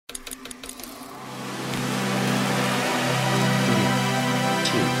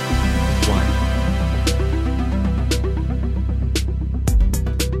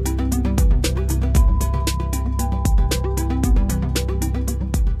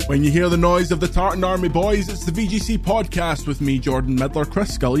When you hear the noise of the Tartan Army boys, it's the VGC podcast with me, Jordan Midler,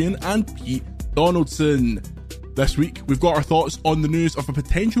 Chris Scullion and Pete Donaldson. This week, we've got our thoughts on the news of a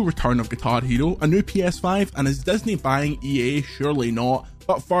potential return of Guitar Hero, a new PS5, and is Disney buying EA? Surely not.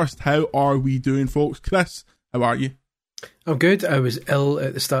 But first, how are we doing, folks? Chris, how are you? I'm good. I was ill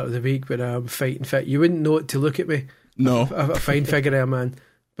at the start of the week, but I'm fighting fit. You wouldn't know it to look at me. No. I'm a fine figure there, man.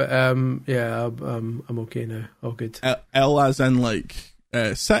 But yeah, I'm okay now. All good. Ill as in like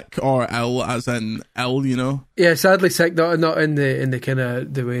sick, or ill as in ill, you know? Yeah, sadly sick. Not in the kind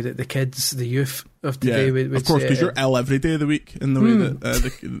of the way that the kids, the youth of today would of course, say because you're ill every day of the week in the way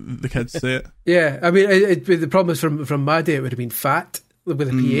that the kids say it. Yeah, I mean, the problem is from my day it would have been fat with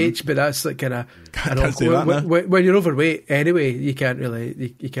a PH, but that's like kind of when you're overweight anyway. You can't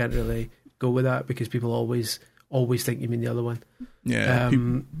really go with that because people always think you mean the other one. Yeah,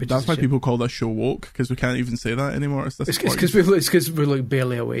 that's why people call this show woke, because we can't even say that anymore. It's because we look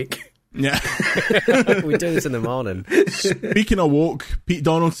barely awake. Yeah. We do this in the morning. Speaking of woke, Pete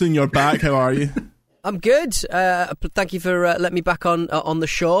Donaldson, you're back. How are you? I'm good. Thank you for letting me back on the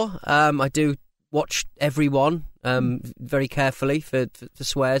show. I do watch everyone very carefully for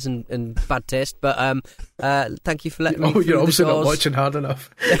swears and bad taste, but thank you for letting me. You're obviously not watching hard enough.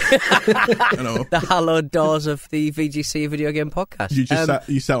 I know. The hallowed doors of the VGC video game podcast.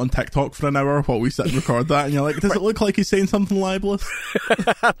 You sat on TikTok for an hour while we sit and record that, and you're like, does it look like he's saying something libelous?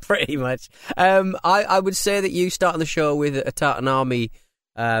 Pretty much. I would say that you starting the show with a Tartan Army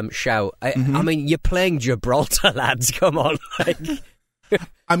shout. I mean, you're playing Gibraltar, lads. Come on, like.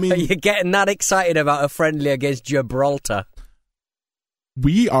 I mean, are you getting that excited about a friendly against Gibraltar?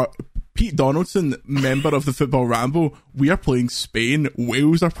 We are Pete Donaldson, member of the Football Ramble. We are playing Spain.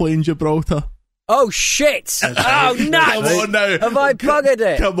 Wales are playing Gibraltar. Oh shit! Oh no! Come on now! Have I buggered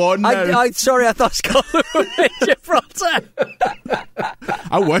it? Come on now! Sorry, I thought Scotland were playing Gibraltar.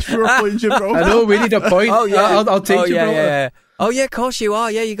 I wish we were playing Gibraltar. I know, we need a point. Oh yeah, I'll take Gibraltar. Yeah. Oh yeah, of course you are.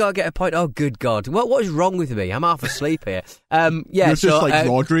 Yeah, you got to get a point. Oh good God, what is wrong with me? I'm half asleep here. Yeah, you're just like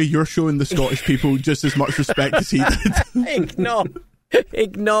Rodri. You're showing the Scottish people just as much respect as he did.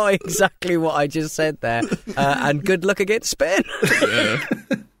 Ignore exactly what I just said there. And good luck against Spain. Yeah.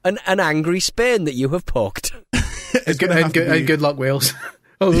 An angry Spain that you have poked. And good luck, Wales.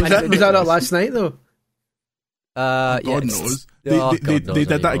 Was that not last night though? God knows. They did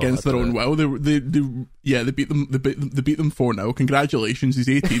that against their own will. They beat them. They beat them 4-0. Congratulations, he's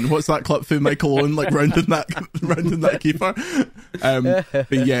 18. What's that clip through Michael Owen like rounding that keeper?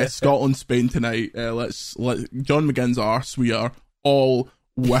 But yeah, Scotland, Spain tonight. Let's John McGinn's arse. We are all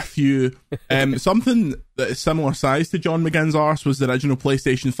with you. Something that is similar size to John McGinn's arse was the original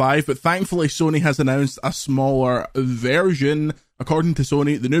PlayStation 5, but thankfully Sony has announced a smaller version. According to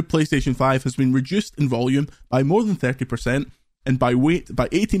Sony, the new PlayStation 5 has been reduced in volume by more than 30% and by weight by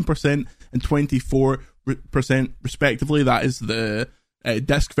 18% and 24% respectively. That is the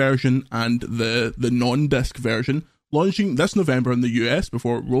disc version and the non-disc version, launching this November in the US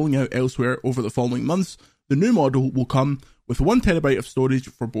before rolling out elsewhere over the following months. The new model will come with 1TB of storage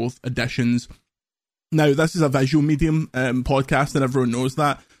for both editions. Now, this is a visual medium podcast, and everyone knows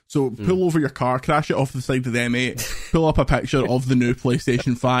that. So pull over your car, crash it off the side of the M8, pull up a picture of the new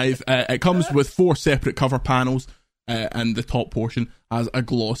PlayStation 5. It comes with 4 separate cover panels, and the top portion has a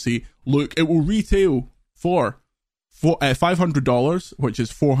glossy look. It will retail for $500, which is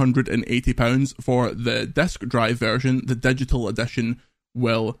 £480 for the disc drive version. The digital edition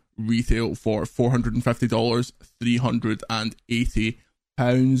will retail for $450,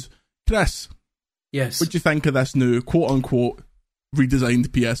 £380. Chris, yes, what do you think of this new quote-unquote redesigned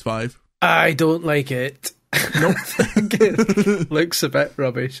PS5? I don't like it. Nope. It looks a bit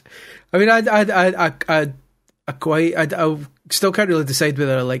rubbish. I mean, I still can't really decide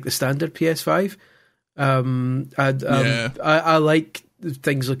whether I like the standard PS5. I like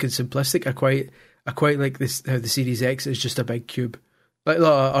things looking simplistic. I quite like this, how the Series X is just a big cube, like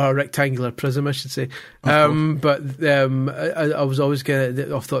or a rectangular prism, I should say. I was always kind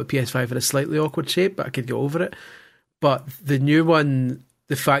of thought PS5 had a slightly awkward shape, but I could go over it. But the new one,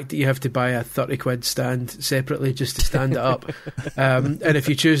 the fact that you have to buy a 30 quid stand separately just to stand it up, and if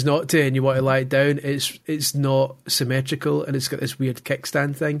you choose not to and you want to lie it down, it's not symmetrical, and it's got this weird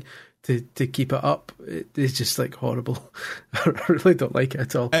kickstand thing to keep it up. It's just like horrible. I really don't like it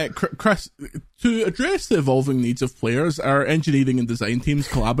at all. Chris, to address the evolving needs of players, our engineering and design teams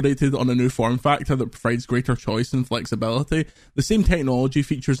collaborated on a new form factor that provides greater choice and flexibility. The same technology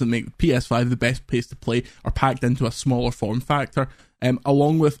features that make PS5 the best place to play are packed into a smaller form factor,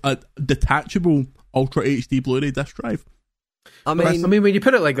 along with a detachable Ultra HD Blu-ray disc drive. I mean, when you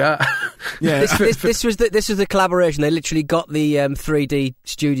put it like that, yeah. This was the collaboration. They literally got the 3D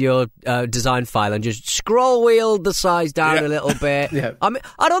studio design file and just scroll wheeled the size down a little bit. Yeah. I mean,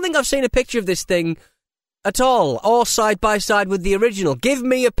 I don't think I've seen a picture of this thing at all, or side by side with the original. Give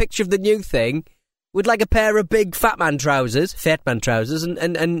me a picture of the new thing with like a pair of big fat man trousers,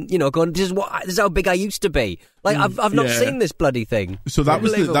 and going, this is how big I used to be. Like I've not seen this bloody thing. So that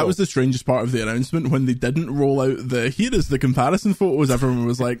was the strangest part of the announcement, when they didn't roll out here is the comparison photos. Everyone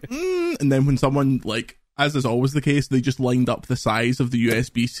was like, and then when someone, like, as is always the case, they just lined up the size of the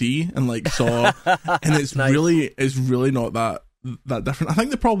USB-C and like saw, and it's nice. it's really not that different. I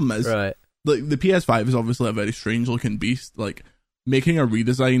think the problem is, right, like, the PS5 is obviously a very strange looking beast. Like, making a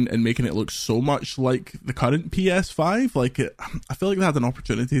redesign and making it look so much like the current PS5, like, I feel like they had an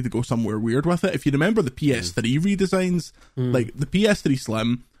opportunity to go somewhere weird with it. If you remember the PS3 redesigns, like the PS3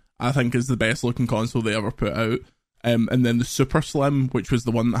 Slim, I think is the best looking console they ever put out. And then the Super Slim, which was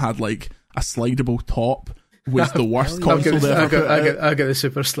the one that had like a slidable top, was the worst console they ever put out. I got the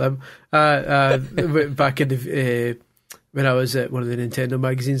Super Slim. Back in the when I was at one of the Nintendo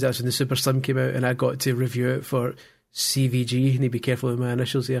magazines, that's when the Super Slim came out, and I got to review it for CVG. You need to be careful with my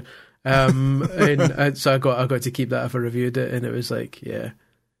initials here. And so I got to keep that if I reviewed it, and it was like, yeah,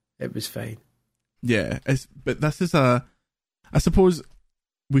 it was fine. Yeah, but this is I suppose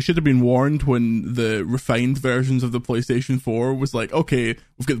we should have been warned when the refined versions of the PlayStation 4 was like, okay,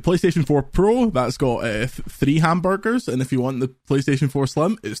 we've got the PlayStation 4 Pro, that's got 3 hamburgers, and if you want the PlayStation 4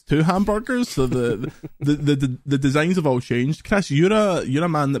 Slim, it's 2 hamburgers. So the designs have all changed. Chris, you're a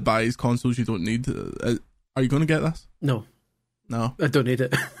man that buys consoles you don't need. Are you going to get this? No, I don't need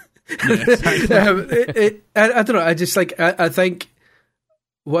it. Yeah, exactly. I don't know. I just like. I think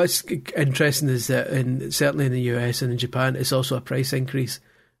what's interesting is that certainly in the US and in Japan, it's also a price increase,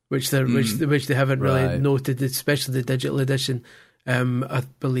 which they haven't really noted. Especially the digital edition, I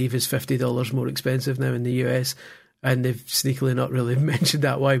believe, is $50 more expensive now in the US. And they've sneakily not really mentioned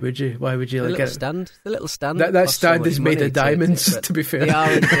that. Why would you? Why would you like it? The little stand. That stand is made of diamonds. To be fair, they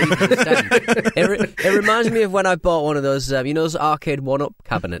are indeed. It reminds me of when I bought one of those, those arcade one-up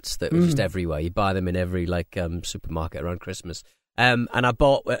cabinets that were just everywhere. You buy them in every supermarket around Christmas. And I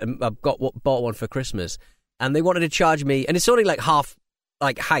bought one for Christmas, and they wanted to charge me, and it's only like half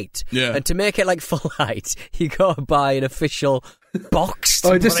height. Yeah. And to make it like full height, you got to buy an official box.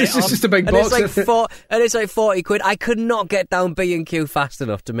 It's just a big box. It's like 40 quid. I could not get down B&Q fast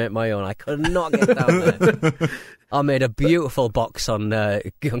enough to make my own. I could not get down there. I made a beautiful box on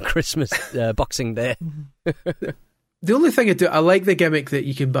Christmas Boxing Day. The only thing I like the gimmick that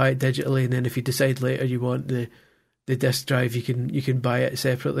you can buy it digitally, and then if you decide later you want the disc drive, you can buy it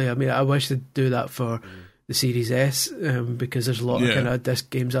separately. I mean, I wish they'd do that for the Series S, because there's a lot of kind of disc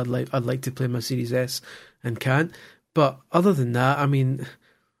games I'd like to play my Series S and can't. But other than that, I mean,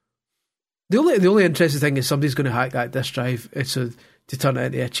 the only interesting thing is somebody's going to hack that disc drive to turn it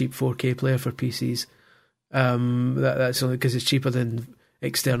into a cheap 4K player for PCs. That's only because it's cheaper than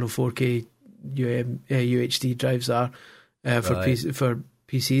external 4K UHD drives are for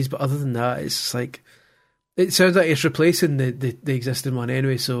PCs. But other than that, it's like, it sounds like it's replacing the existing one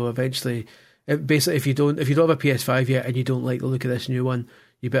anyway. So eventually, basically, if you don't have a PS5 yet and you don't like the look of this new one,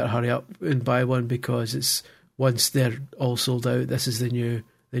 you better hurry up and buy one, because it's, once they're all sold out, this is the new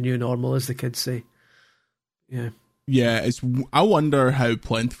normal, as the kids say. Yeah, I wonder how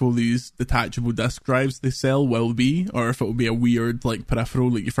plentiful these detachable disc drives they sell will be, or if it will be a weird like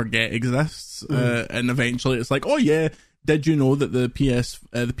peripheral that you forget exists, and eventually it's like, oh yeah, did you know that the PS5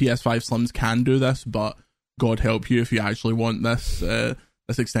 Slims can do this? But God help you if you actually want this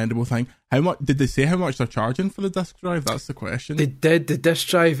extendable thing. How much did they say? How much they're charging for the disc drive? That's the question. They did. The disc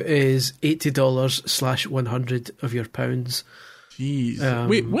drive is $80/100 of your pounds. Jeez.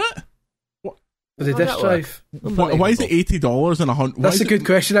 Wait, what? The disc drive. Why is it $80 and $100? That's a good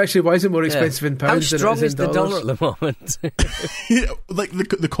question, actually. Why is it more expensive in pounds? How strong than it is the dollar at the moment? Like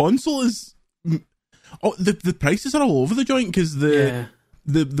the console is. Oh, the prices are all over the joint, because the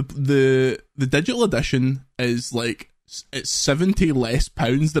digital edition is like, it's 70 less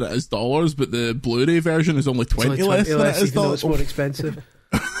pounds than it is dollars, but the Blu-ray version is only 20 less than it is dollars. It's more expensive.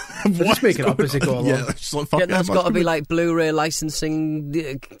 Just make it up as they go along. Yeah, that's got to be like Blu-ray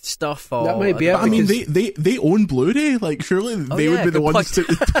licensing stuff, or that might be it. I mean, they own Bluray. Like, surely they would be the ones to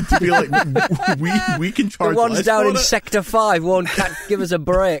be like, we can charge. The ones less down for in it. Sector 5 won't give us a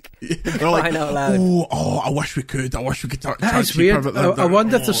break. Like, out loud. Oh, I wish we could charge. That's weird. I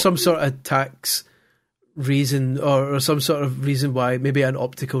wonder if there's some sort of tax reason or some sort of reason why maybe an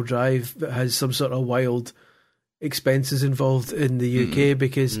optical drive that has some sort of wild expenses involved in the UK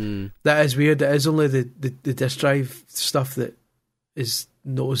because that is weird. It is only the disc drive stuff that is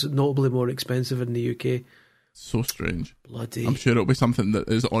notably more expensive in the UK. So strange. Bloody. I'm sure it'll be something that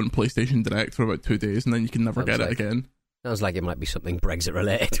is on PlayStation Direct for about 2 days and then you can never get it again. Sounds like it might be something Brexit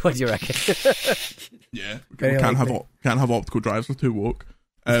related. What do you reckon? Yeah, we can't have optical drives. We're too woke.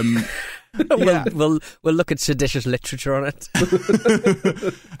 We'll look at seditious literature on it.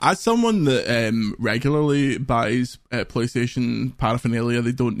 As someone that regularly buys PlayStation paraphernalia,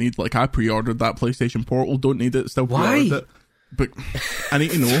 they don't need. Like I pre-ordered that PlayStation Portal. Don't need it. Still pre-ordered it. But I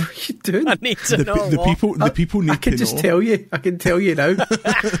need to know. What are you doing? I need to know. The people need to know. I can just tell you. I can tell you now.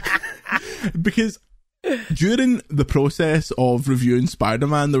 Because during the process of reviewing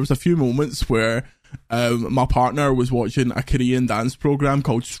Spider-Man, there was a few moments where my partner was watching a Korean dance program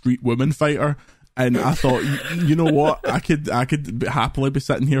called Street Women Fighter, and I thought, you know what, I could happily be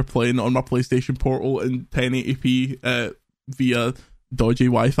sitting here playing on my PlayStation Portal in 1080p via dodgy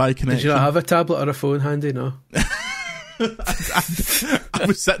Wi-Fi connection. Did you not have a tablet or a phone handy? No. I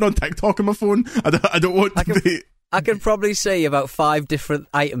was sitting on TikTok on my phone. I don't want to be. I can probably see about 5 different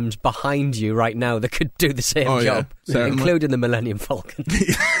items behind you right now that could do the same job, including the Millennium Falcon.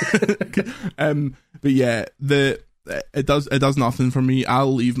 But yeah, it does nothing for me.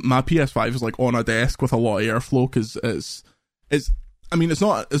 I'll leave my PS5 is like on a desk with a lot of airflow because it's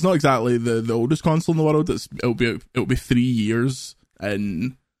not exactly the oldest console in the world. It'll be 3 years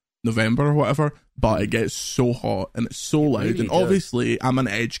in November or whatever, but it gets so hot and it's so loud, really, and obviously I'm an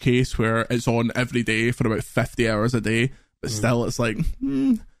edge case where it's on every day for about 50 hours a day, but still it's like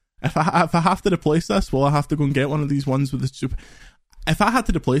if I have to replace this, will I have to go and get one of these ones with the super. If I had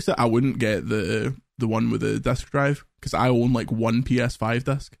to replace it, I wouldn't get the one with the disc drive because I own like one PS5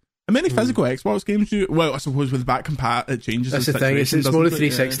 disc. How many physical Xbox games do you... Well, I suppose with back compat it changes. That's the thing, it's more the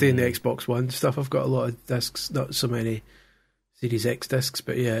 360 and the Xbox One stuff. I've got a lot of discs, not so many Series X discs,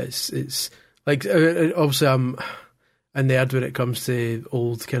 but yeah, it's like obviously I'm a nerd when it comes to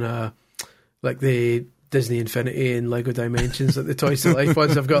old kind of like the Disney Infinity and Lego Dimensions, like the Toys to Life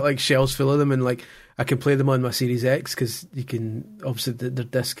ones. I've got like shelves full of them, and like I can play them on my Series X because you can obviously they're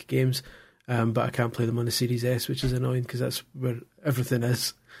disc games, but I can't play them on the Series S, which is annoying because that's where everything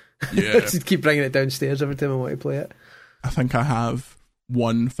is. Yeah, I just keep bringing it downstairs every time I want to play it. I think I have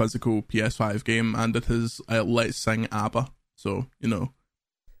one physical PS5 game, and it is Let's Sing ABBA. So, you know,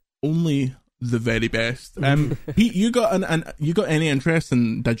 only the very best. Pete, you got any interest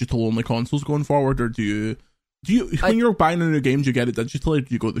in digital only consoles going forward, or do you when you're buying a new game, do you get it digitally, or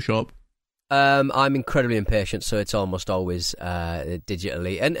do you go to the shop? I'm incredibly impatient, so it's almost always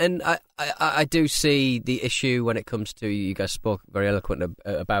digitally, and I do see the issue when it comes to, you guys spoke very eloquent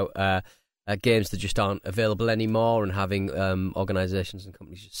about games that just aren't available anymore, and having organisations and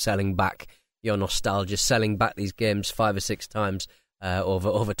companies just selling back your nostalgia, selling back these games 5 or 6 times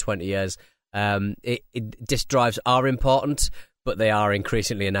over 20 years. Disc drives are important, but they are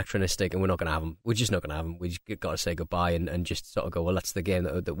increasingly anachronistic, and we're not going to have them. We're just not going to have them. We've got to say goodbye and just sort of go, well, that's the game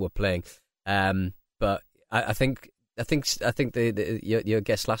that we're playing. But I think your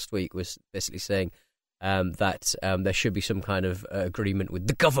guest last week was basically saying that there should be some kind of agreement with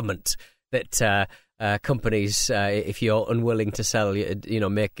the government that companies, if you're unwilling to sell,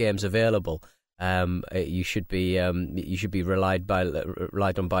 make games available, you should be relied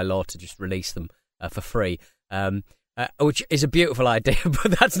on by law to just release them for free. Which is a beautiful idea,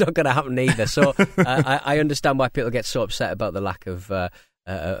 but that's not going to happen either. So I understand why people get so upset about the lack of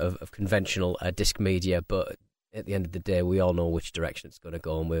conventional disc media, but at the end of the day, we all know which direction it's going to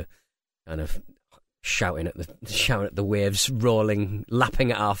go, and we're kind of shouting at the waves rolling,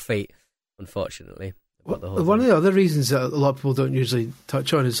 lapping at our feet. Unfortunately, one of the other reasons that a lot of people don't usually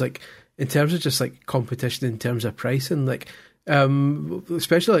touch on is like in terms of just like competition, in terms of pricing, like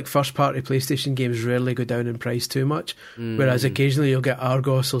especially like first party PlayStation games rarely go down in price too much, whereas occasionally you'll get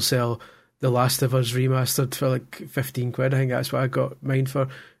Argos will sell The Last of Us remastered for like 15 quid. I think that's what I got mine for.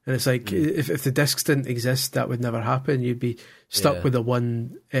 And it's like, if the discs didn't exist, that would never happen. You'd be stuck with a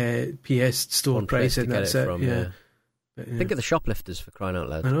one PS store price, and that's it. But, think of the shoplifters, for crying out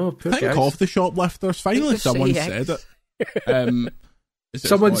loud. I know. Think of the shoplifters. Finally, someone said it.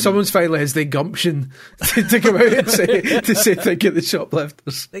 Someone's finally has the gumption to come out and say think of the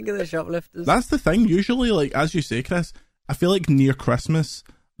shoplifters. Think of the shoplifters. That's the thing. Usually, like as you say, Chris, I feel like near Christmas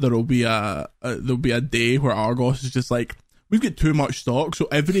there'll be a day where Argos is just like, we've got too much stock, so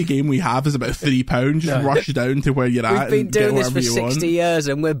every game we have is about £3. Just rush down to where you're at. We've been doing this for you 60 years,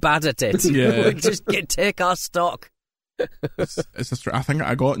 and we're bad at it. We just take our stock. I think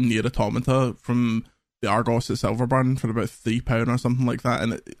I got Nier Automata from the Argos at Silverburn for about £3 or something like that.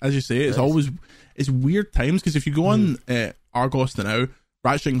 And as you say, it's weird times, because if you go on Argos now,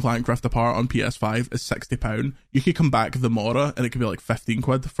 Ratchet and Clank Rift Apart on PS5 is £60. You could come back the Mora and it could be like 15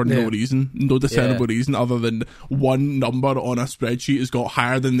 quid for no reason, no discernible reason other than one number on a spreadsheet has got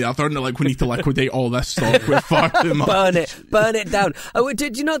higher than the other, and they're like, we need to liquidate all this stock with far too much. Burn it down.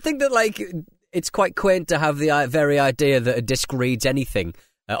 Did you not think that, like, it's quite quaint to have the very idea that a disc reads anything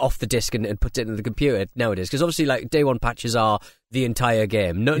off the disc and puts it into the computer nowadays? Because obviously, like, day one patches are the entire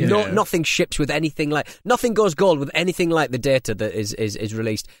game. Nothing ships with anything like, nothing goes gold with anything like the data that is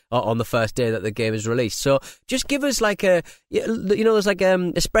released on the first day that the game is released. So just give us like there's like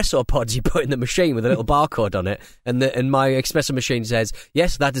espresso pods you put in the machine with a little barcode on it, and my espresso machine says,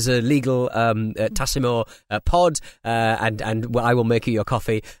 yes, that is a legal Tassimo pod, and I will make you your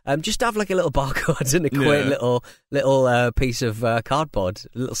coffee. Just have like a little barcode and a quaint little piece of cardboard,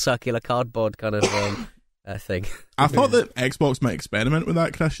 a little circular cardboard kind of thing. I thought that Xbox might experiment with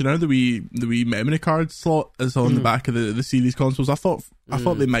that, Chris. You know, the wee memory card slot is on the back of the series consoles. I thought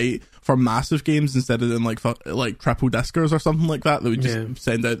they might, for massive games, instead of doing like triple discers or something like that, they would just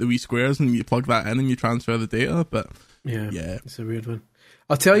send out the wee squares and you plug that in and you transfer the data. But yeah, it's a weird one.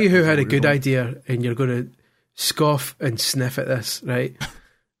 I'll tell you who had a good idea, and you're going to scoff and sniff at this, right?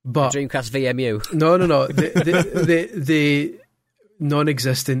 But Dreamcast VMU. No. The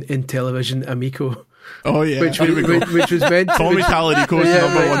non-existent in television Amico. Oh yeah, which was meant. Tommy Talladie Coast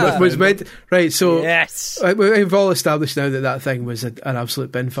number one. Was meant, right? So yes, we've all established now that thing was an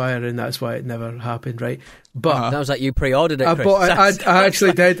absolute bin fire, and that's why it never happened, right? But that was like you pre-ordered it, Chris. I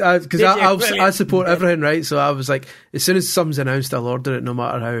actually did, because I support everything, right? So I was like, as soon as something's announced, I'll order it, no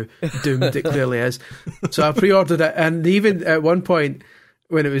matter how doomed it clearly is. So I pre-ordered it, and even at one point,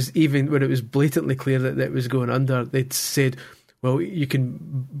 when it was blatantly clear that it was going under, they'd said, well, you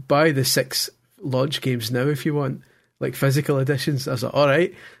can buy the 6 launch games now if you want, like physical editions. I was like, all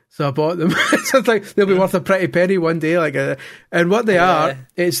right, so I bought them. So it's like they'll be worth a pretty penny one day, and what they are,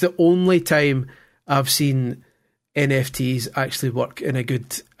 it's the only time I've seen NFTs actually work in a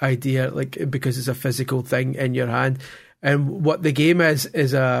good idea, like, because it's a physical thing in your hand. And what the game is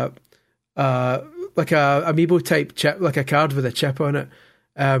a like a amiibo type chip, like a card with a chip on it,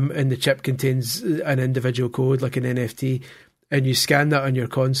 and the chip contains an individual code, like an NFT, and you scan that on your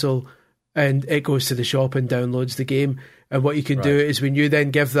console, and it goes to the shop and downloads the game. And what you can do is, when you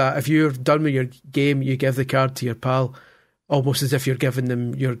then give that, if you're done with your game, you give the card to your pal, almost as if you're giving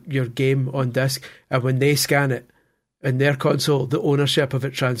them your game on disc. And when they scan it in their console, the ownership of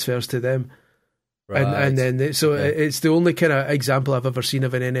it transfers to them. Right. And then it's the only kind of example I've ever seen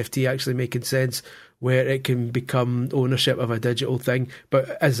of an NFT actually making sense, where it can become ownership of a digital thing, but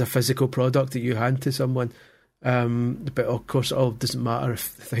as a physical product that you hand to someone. But of course, it all doesn't matter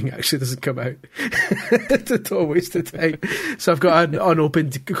if the thing actually doesn't come out. It's a total waste of time. So I've got an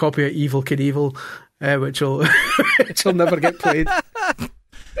unopened copy of Evil Knievel, which will never get played.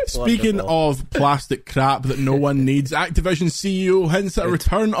 Speaking of plastic crap that no one needs, Activision CEO hints at a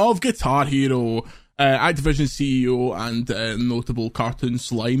return of Guitar Hero. Activision CEO and notable cartoon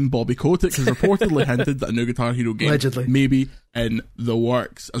slime Bobby Kotick has reportedly hinted that a new Guitar Hero game may be in the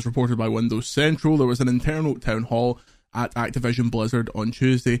works. As reported by Windows Central, there was an internal town hall at Activision Blizzard on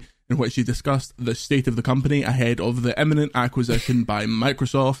Tuesday in which he discussed the state of the company ahead of the imminent acquisition by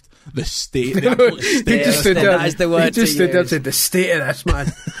Microsoft. The state, the absolute state. He just stood there and said, the state of this,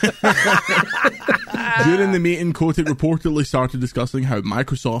 man. During the meeting, Kotick reportedly started discussing how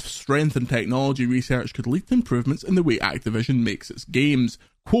Microsoft's strength in technology research could lead to improvements in the way Activision makes its games.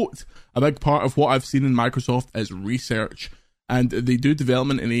 Quote, a big part of what I've seen in Microsoft is research, and they do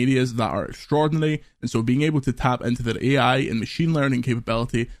development in areas that are extraordinary, and so being able to tap into their AI and machine learning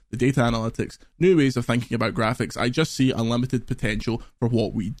capability, the data analytics, new ways of thinking about graphics, I just see unlimited potential for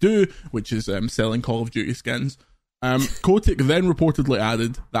what we do, which is selling Call of Duty skins. Kotick then reportedly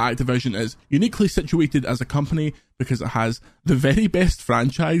added that Activision is uniquely situated as a company because it has the very best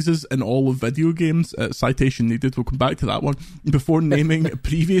franchises in all of video games. Citation needed, we'll come back to that one. Before naming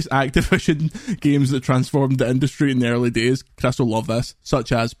previous Activision games that transformed the industry in the early days, Chris will love this,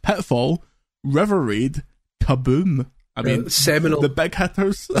 such as Pitfall, River Raid, Kaboom. I mean, seminal. The big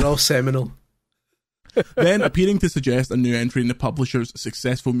hitters. They're all seminal. Then, appearing to suggest a new entry in the publisher's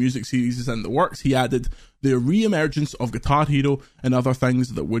successful music series is in the works, he added, the re-emergence of Guitar Hero and other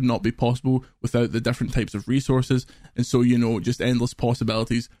things that would not be possible without the different types of resources, and so, just endless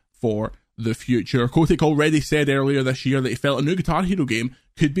possibilities for the future. Kotick already said earlier this year that he felt a new Guitar Hero game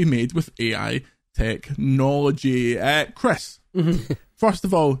could be made with AI technology. Chris, first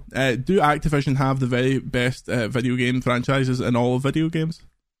of all, do Activision have the very best video game franchises in all of video games?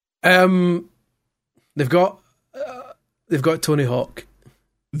 They've got Tony Hawk.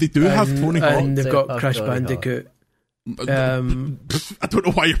 They do have Tony Hawk, and they've got Crash Bandicoot. I don't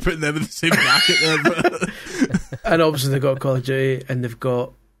know why you're putting them in the same bracket there, but and obviously they've got Call of Duty, and they've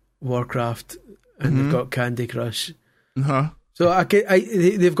got Warcraft, and they've got Candy Crush. So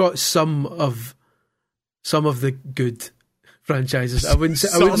they've got some of the good franchises. I wouldn't say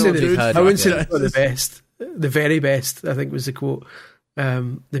they've got the best, the very best, I think was the quote.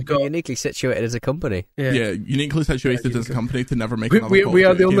 They've got uniquely situated as a company. Yeah, uniquely situated as a company to never make another. We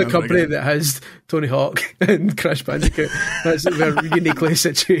are the only company that has Tony Hawk and Crash Bandicoot. We're uniquely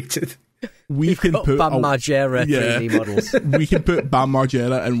situated. We can put Bam Margera 3D models. We can put Bam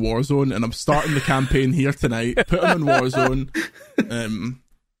Margera in Warzone, and I'm starting the campaign here tonight. Put him in Warzone.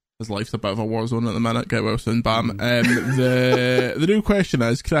 His life's a bit of a war zone at the minute. Get well soon, Bam. The real question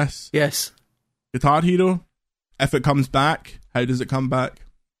is, Chris. Yes. Guitar Hero, if it comes back, how does it come back?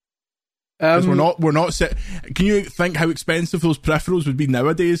 Because we're not set. Can you think how expensive those peripherals would be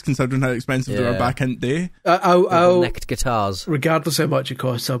nowadays, considering how expensive they were back in the day? I'll necked guitars. Regardless how much it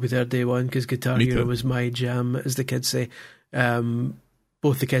costs, I'll be there day one, because Guitar Hero was my jam, as the kids say.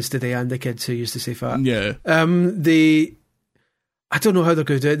 Both the kids today and the kids who used to say fat. Yeah. I don't know how they're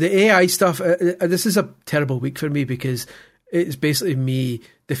going to do it. The AI stuff, this is a terrible week for me, because it's basically me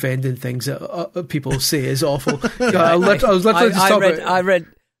defending things that people say is awful. I was literally just talking about...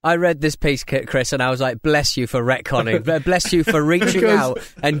 I read this piece, Chris, and I was like, bless you for retconning. Bless you for reaching out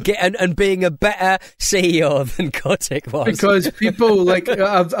and being a better CEO than Kotick was. Because people, like,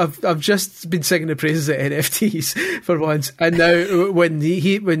 I've just been singing the praises of NFTs for once, and now when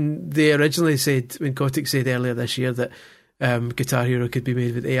they originally said, when Kotick said earlier this year that Guitar Hero could be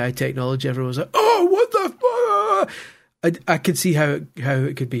made with AI technology, everyone was like, oh, what the fuck? I could see how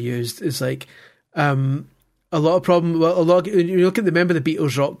it could be used. It's like a lot of problem. Well, you look at remember the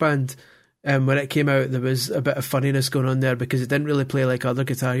Beatles rock band, when it came out, there was a bit of funniness going on there, because it didn't really play like other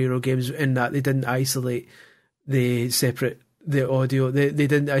Guitar Hero games in that they didn't isolate the audio. They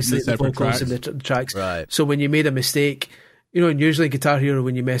didn't isolate the vocals and the tracks. Right. So when you made a mistake, you know, and usually Guitar Hero,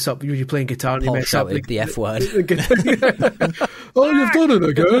 when you mess up, you're playing guitar and you mess up the F word. Oh, you've done it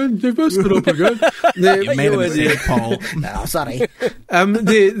again. You've messed it up again. You made a mistake, Paul. Oh, sorry.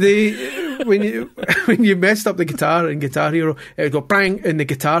 When you messed up the guitar in Guitar Hero, it would go bang, and the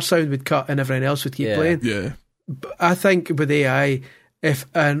guitar sound would cut, and everyone else would keep playing. Yeah. But I think with AI, if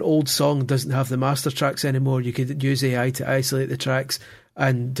an old song doesn't have the master tracks anymore, you could use AI to isolate the tracks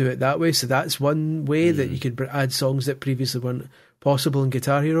and do it that way. So that's one way that you could add songs that previously weren't possible in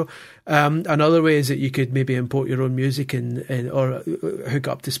Guitar Hero. Another way is that you could maybe import your own music or hook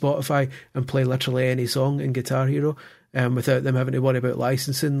up to Spotify and play literally any song in Guitar Hero without them having to worry about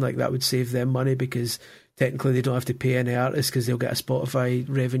licensing. Like, that would save them money, because technically they don't have to pay any artists, because they'll get a Spotify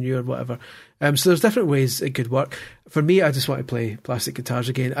revenue or whatever. So there's different ways it could work. For me, I just want to play plastic guitars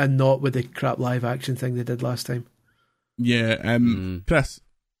again, and not with the crap live action thing they did last time. Yeah, Chris,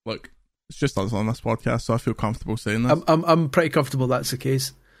 look, it's just us on this podcast, so I feel comfortable saying this. I'm pretty comfortable that's the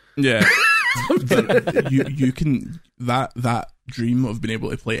case. Yeah. But you can that dream of being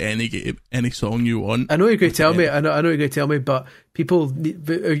able to play any song you want. I know you're going to tell me. I know you're going to tell me, but people,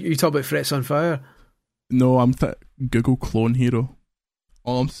 you talk about Frets on Fire. No, I'm Google Clone Hero.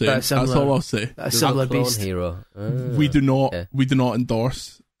 All I'm saying. That's all I'll say. That's similar Clone beast. Hero. We do not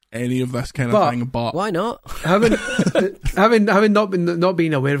endorse any of this kind of thing, but why not? having not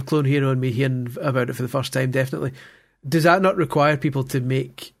been aware of Clone Hero and me hearing about it for the first time, definitely, does that not require people to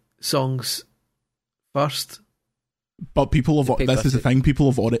make songs first? But this is the thing, people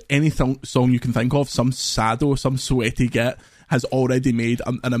have already, any song you can think of, some sado, some sweaty git has already made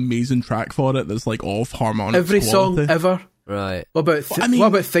an amazing track for it that's like off harmonic every quality. Song ever. Right. What about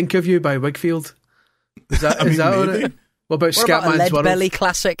Think of You by Wigfield? Is that on it? What about Scatman's World? Belly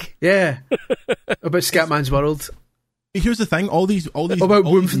classic. Yeah. What about Scatman's World? Here's the thing, all these. What about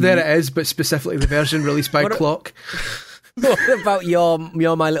Woomph There It Is, but specifically the version released by Clock? What about your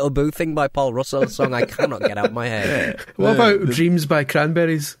My Little Boo thing by Paul Russell, a song I cannot get out of my head? What about Dreams by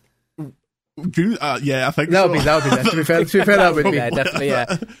Cranberries? Yeah, I think that would be that. To be fair, that would be. Yeah, definitely,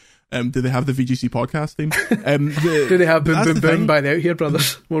 yeah. Do they have the VGC podcast theme? Do they have Boom Boom Boom by the Out Here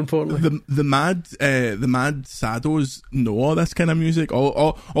Brothers? More importantly, the mad Sados know all this kind of music.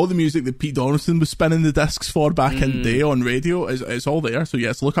 All the music that Pete Donaldson was spinning the discs for back in the day on radio is all there. So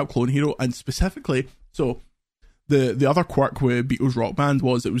yes, look up Clone Hero, and specifically, so the other quirk with Beatles Rock Band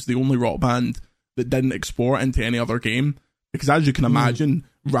was it was the only rock band that didn't export into any other game, because as you can imagine,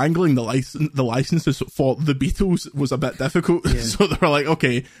 wrangling the licenses for the Beatles was a bit difficult. Yeah. So they were like,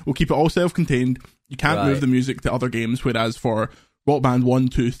 okay, we'll keep it all self-contained. You can't move the music to other games, whereas for Rock Band 1,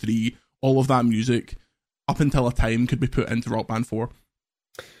 2, 3, all of that music up until a time could be put into Rock Band 4.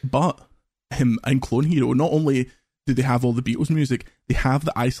 But in Clone Hero, not only do they have all the Beatles music, they have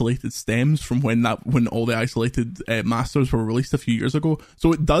the isolated stems from when all the isolated masters were released a few years ago.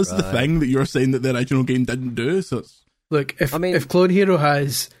 So it does the thing that you're saying that the original game didn't do. So look, if Clone Hero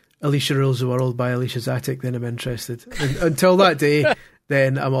has Alicia Rules the World by Alicia Zatic, then I'm interested. And until that day,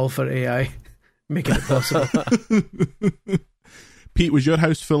 then I'm all for AI making it possible. Pete, was your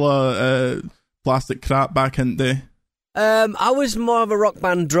house full of plastic crap back in the day? I was more of a Rock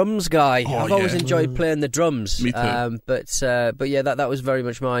Band drums guy. I've always enjoyed playing the drums. Me too. But yeah, that was very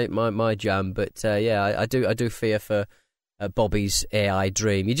much my jam. But yeah, I do fear for Bobby's AI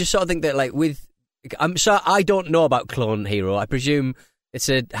dream. You just sort of think that I don't know about Clone Hero. I presume it's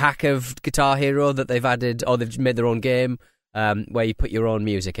a hack of Guitar Hero that they've added, or they've made their own game. Where you put your own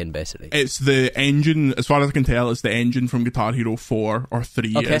music in, basically. It's the engine, as far as I can tell, it's the engine from Guitar Hero 4 or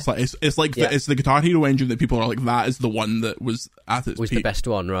 3. Okay. It's the Guitar Hero engine that people are like, that is the one that was at its peak. The best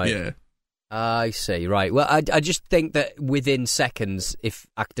one, right? Yeah. I see, right. Well, I just think that within seconds, if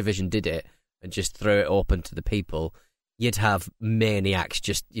Activision did it and just threw it open to the people, you'd have maniacs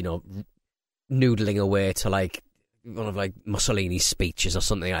just, noodling away to one of Mussolini's speeches or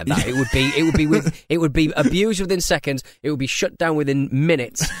something like that. It would be abused within seconds. It would be shut down within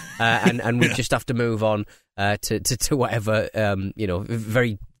minutes, and we'd just have to move on to whatever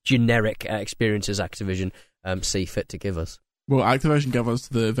very generic experiences Activision see fit to give us. Well, Activision give us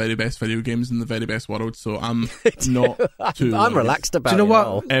the very best video games in the very best world, so I'm not too. I'm relaxed about it. Do you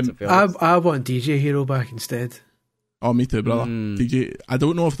know what? I want DJ Hero back instead. Oh, me too, brother. DJ. I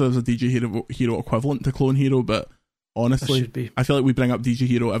don't know if there's a DJ Hero equivalent to Clone Hero, but honestly, I feel like we bring up DJ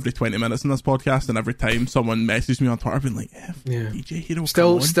Hero every 20 minutes in this podcast, and every time someone messages me on Twitter, I've been like, DJ Hero,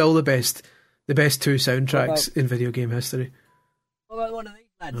 still the best two soundtracks in video game history. What about one of these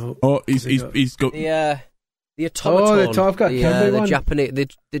lads? Oh, he's got the automaton. I've got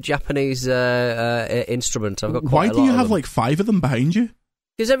the Japanese instrument. I've got quite Why a lot do you of have them. 5 of them behind you?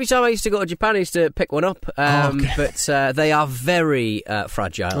 Because every time I used to go to Japan, I used to pick one up. But they are very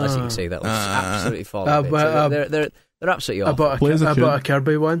fragile, as you can see. That looks absolutely falling. They're absolutely awful. I bought a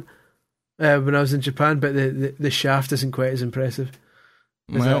Kirby one when I was in Japan, but the shaft isn't quite as impressive.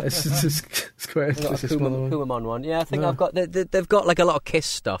 It's quite a smaller one. Kumamon one. Yeah, I think I've got. They've got a lot of Kiss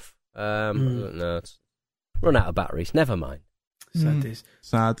stuff. No, it's run out of batteries. Never mind. Sad days.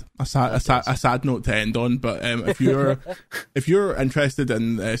 A sad note to end on. But if you're interested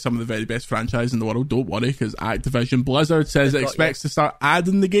in some of the very best franchises in the world, don't worry, because Activision Blizzard says it expects to start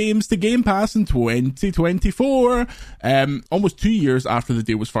adding the games to Game Pass in 2024. Almost 2 years after the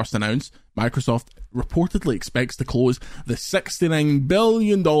deal was first announced, Microsoft reportedly expects to close the $69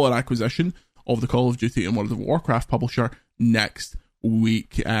 billion acquisition of the Call of Duty and World of Warcraft publisher next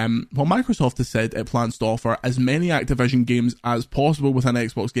week. Well, Microsoft has said it plans to offer as many Activision games as possible within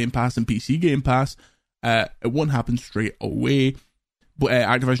Xbox Game Pass and PC Game Pass. It won't happen straight away, but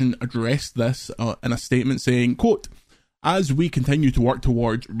Activision addressed this in a statement saying, quote, "As we continue to work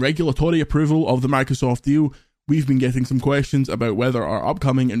towards regulatory approval of the Microsoft deal, we've been getting some questions about whether our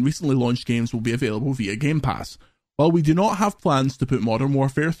upcoming and recently launched games will be available via Game Pass. While we do not have plans to put Modern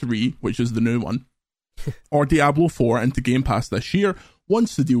Warfare 3, which is the new one, or Diablo 4 into Game Pass this year,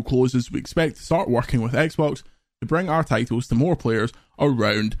 once the deal closes, we expect to start working with Xbox to bring our titles to more players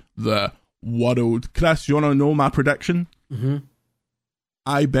around the world." Chris, you want to know my prediction? Mm-hmm.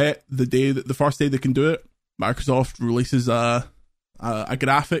 I bet the first day they can do it, Microsoft releases a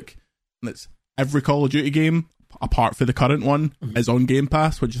graphic, and it's every Call of Duty game, apart from the current one, is on Game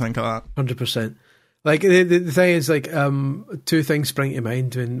Pass. What do you think of that? 100%. The thing is, two things spring to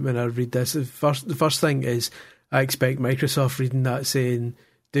mind when I read this. The first thing is, I expect Microsoft reading that saying,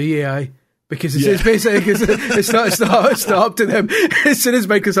 "Do you AI?" Because it's basically it's not up to them. As soon as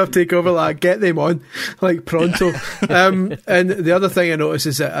Microsoft take over, get them on pronto. And the other thing I noticed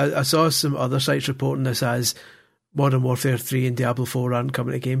is that I saw some other sites reporting this as Modern Warfare 3 and Diablo 4 aren't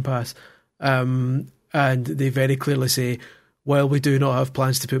coming to Game Pass, and they very clearly say, "While we do not have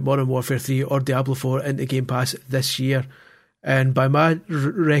plans to put Modern Warfare 3 or Diablo 4 into Game Pass this year," and by my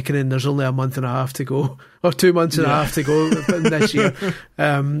reckoning, there's only a month and a half to go, or 2 months and a half to go this year,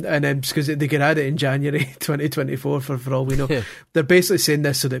 and then because they can add it in January 2024 for all we know. They're basically saying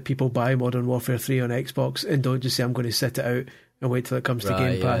this so that people buy Modern Warfare 3 on Xbox and don't just say, "I'm going to sit it out and wait till it comes to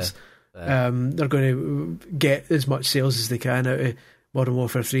Game Pass." They're going to get as much sales as they can out of Modern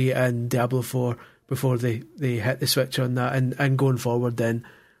Warfare 3 and Diablo 4 before they hit the switch on that, and going forward then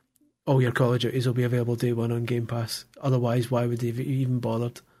all your Call of Duties will be available day one on Game Pass. Otherwise, why would they have even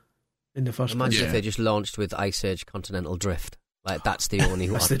bothered in the first place? Imagine if they just launched with Ice Age Continental Drift. Like, that's the only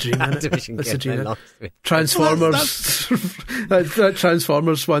one. That's the dream, isn't it? That's the dream. Transformers. That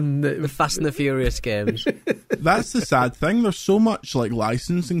Transformers one. The Fast and the Furious games. That's the sad thing. There's so much like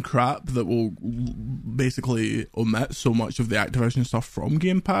licensing crap that will basically omit so much of the Activision stuff from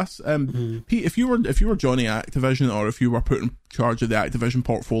Game Pass. Pete, if you were Johnny Activision, or if you were put in charge of the Activision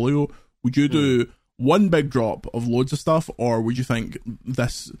portfolio, would you do one big drop of loads of stuff, or would you think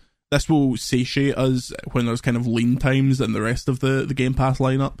this will satiate us when there's kind of lean times in the rest of the Game Pass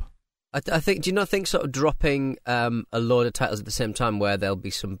lineup? I think. Do you not think sort of dropping a load of titles at the same time, where there'll be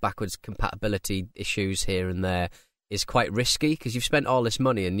some backwards compatibility issues here and there, is quite risky? Because you've spent all this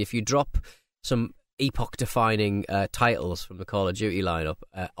money, and if you drop some epoch-defining titles from the Call of Duty lineup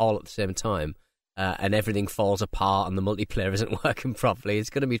all at the same time, and everything falls apart and the multiplayer isn't working properly, it's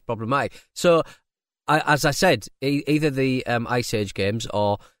going to be problematic. So, as I said, either the Ice Age games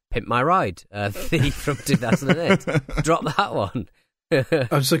or Pimp My Ride, from 2008. Drop that one. I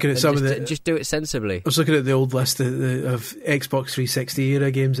was looking at just do it sensibly. I was looking at the old list of Xbox 360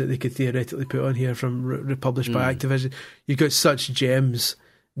 era games that they could theoretically put on here from republished by Activision. You've got such gems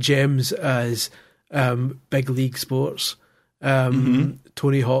as Big League Sports,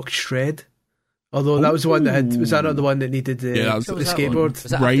 Tony Hawk Shred. Although that was the one that was that not the one that needed the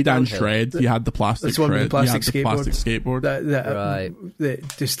skateboard? Ride and Shred. You had the plastic shred. With the plastic skateboard.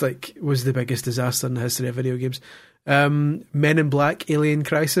 That just like was the biggest disaster in the history of video games. Men in Black, Alien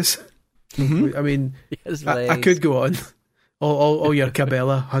Crisis. I mean, I could go on. All your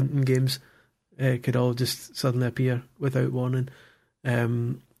Cabela hunting games could all just suddenly appear without warning,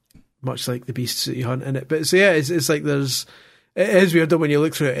 much like the beasts that you hunt in it. But so yeah, it's like it is weird though when you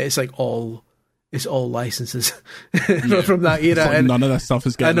look through it. It's like it's all licenses from that era, like and none of this stuff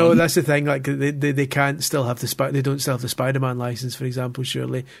is getting. I know on. that's the thing. Like they can't still have they don't still have the Spider-Man license, for example,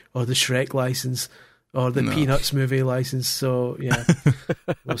 surely, or the Shrek license, or the Peanuts movie license. So yeah,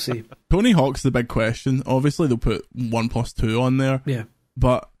 we'll see. Tony Hawk's the big question. Obviously, they'll put 1+2 on there. Yeah,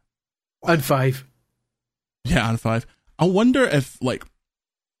 but and 5. Yeah, and 5. I wonder if like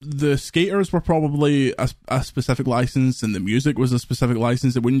the skaters were probably a specific license and the music was a specific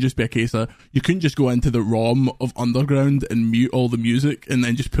license. It wouldn't just be a case of you couldn't just go into the ROM of Underground and mute all the music and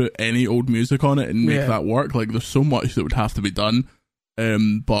then just put any old music on it and make that work. Like there's so much that would have to be done.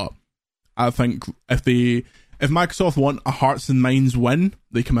 But I think if Microsoft want a Hearts and Minds win,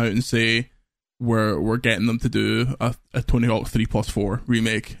 they come out and say we're getting them to do a Tony Hawk 3+4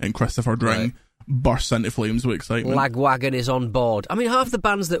 remake, and Christopher Dring bursts into flames with excitement. Lagwagon is on board. I mean, half the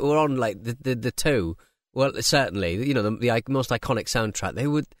bands that were on like the two, well, certainly, you know, the most iconic soundtrack,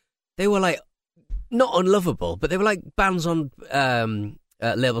 they were like not unlovable, but they were like bands on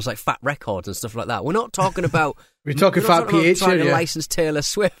labels like Fat Records and stuff like that. We're not talking about we're talking Fat PH trying here, to license Taylor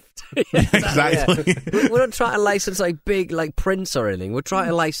Swift. Exactly. We're not trying to license like big like Prince or anything. We're trying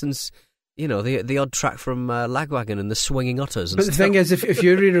to license, you know, the odd track from Lagwagon and the Swinging Utters. But the thing is, if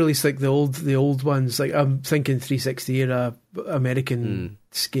you re-release like the old ones, like I'm thinking 360 era American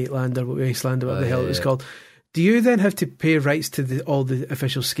Skateland or Wasteland or whatever the hell it was called, do you then have to pay rights to all the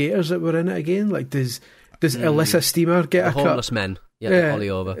official skaters that were in it again? Like does Alyssa Steamer get a cut? Homeless men. Yeah, Ollie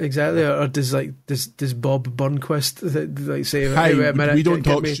over. Exactly. Or does Bob Burnquist like say? Hi,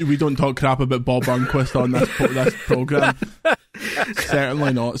 we don't talk crap about Bob Burnquist on this program.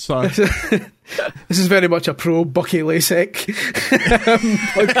 Certainly not, sir. This is very much a pro Bucky Lasek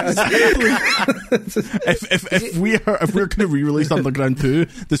podcast. if we're going to re-release Underground 2,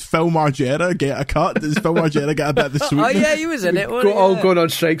 does Phil Margera get a cut? Does Phil Margera get a bit of the sweet? Oh yeah, he was in it. Going on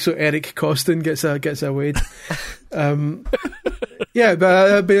strike, so Eric Costin gets a wage. Yeah,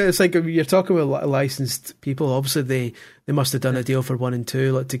 but it's like you're talking about licensed people. Obviously, they must have done a deal for 1 and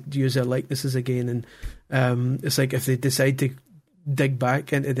 2, like to use their likenesses again. And it's like if they decide to dig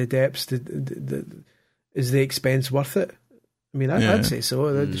back into the depths, is the expense worth it? I mean, I'd say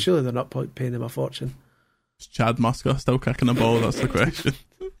so. Surely they're not paying them a fortune. Is Chad Muska still kicking a ball? That's the question.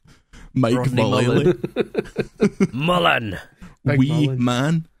 Mike Mullally. Mullen. Wee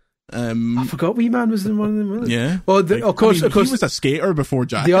Man. I forgot Wee Man was in one of them, wasn't it? Yeah. Well, of course, he was a skater before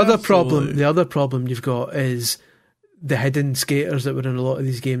Jackass. The other problem you've got is the hidden skaters that were in a lot of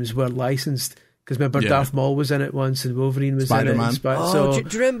these games were licensed. Because remember, Darth Maul was in it once, and Wolverine was Spider-Man. in it.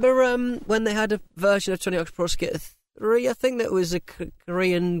 Do you remember when they had a version of Tony Hawk's Pro Skater 3? I think that was a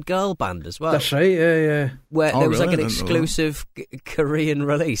Korean girl band as well. That's right, yeah. Where there was like an exclusive Korean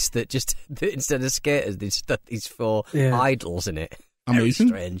release that instead of skaters, they just had these 4 idols in it. Amazing.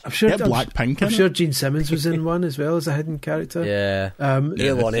 Strange. I'm sure Blackpink. I'm sure Gene Simmons was in one as well as a hidden character. Yeah.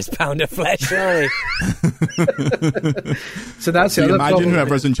 He'll want his pound of flesh, surely. So that's so the other imagine problem.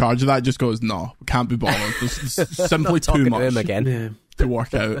 whoever's in charge of that just goes, no, can't be bothered. There's simply too much to him again. to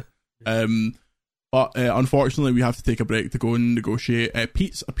work out. But unfortunately, we have to take a break to go and negotiate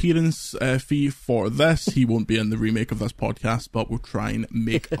Pete's appearance fee for this. He won't be in the remake of this podcast, but we'll try and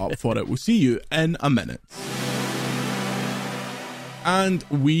make up for it. We'll see you in a minute. And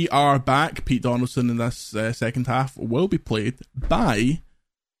we are back. Pete Donaldson in this second half will be played by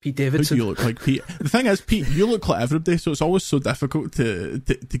Pete Davidson. Who do you look like, Pete? The thing is, Pete, you look like everybody, so it's always so difficult to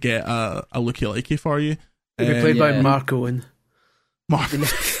get a looky-likey for you. He'll be played by Mark Owen.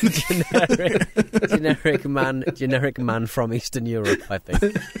 generic man from Eastern Europe, I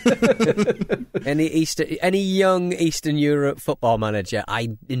think. any young Eastern Europe football manager,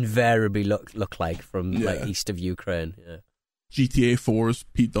 I invariably look like from like east of Ukraine. Yeah. GTA 4's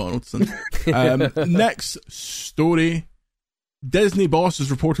Pete Donaldson. Next story. Disney boss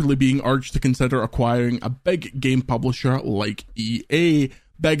is reportedly being urged to consider acquiring a big game publisher like EA.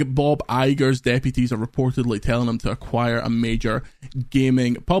 Big Bob Iger's deputies are reportedly telling him to acquire a major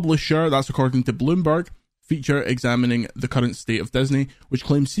gaming publisher. That's according to Bloomberg, feature examining the current state of Disney, which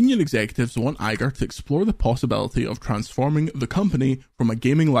claims senior executives want Iger to explore the possibility of transforming the company from a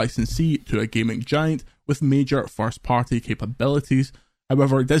gaming licensee to a gaming giant with major first-party capabilities.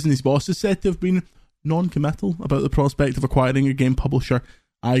 However, Disney's boss is said to have been non-committal about the prospect of acquiring a game publisher.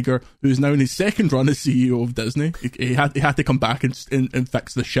 Iger, who is now in his second run as CEO of Disney, he had to come back and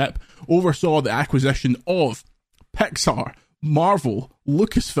fix the ship, oversaw the acquisition of Pixar, Marvel,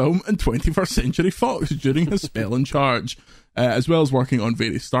 Lucasfilm and 21st Century Fox during his spell in charge, as well as working on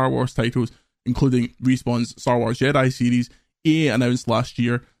various Star Wars titles, including Respawn's Star Wars Jedi series. EA announced last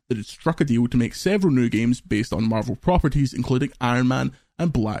year that it struck a deal to make several new games based on Marvel properties, including Iron Man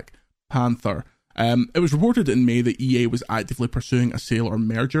and Black Panther. It was reported in May that EA was actively pursuing a sale or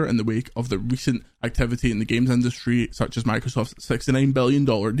merger in the wake of the recent activity in the games industry, such as Microsoft's $69 billion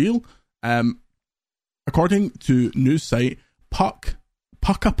deal. According to news site Puck,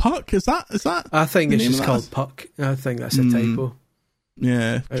 is that? I think it's just called Puck. I think that's a typo.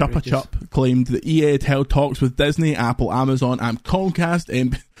 Yeah, Chuppa Chup claimed that EA had held talks with Disney, Apple, Amazon and Comcast.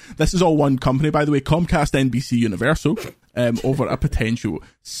 This is all one company, by the way, Comcast, NBC, Universal, over a potential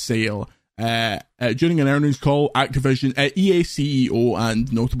sale. During an earnings call, Activision, EA CEO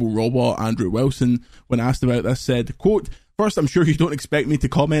and notable robot Andrew Wilson, when asked about this, said, quote, "First, I'm sure you don't expect me to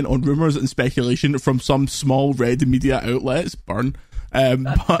comment on rumours and speculation from some small red media outlets, burn.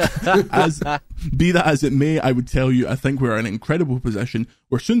 But be that as it may, I would tell you, I think we're in an incredible position.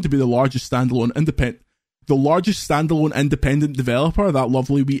 We're soon to be the largest standalone independent developer, that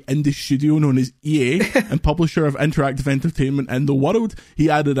lovely wee indie studio known as EA, and publisher of interactive entertainment in the world." He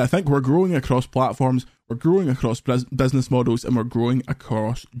added, "I think we're growing across platforms, we're growing across business models, and we're growing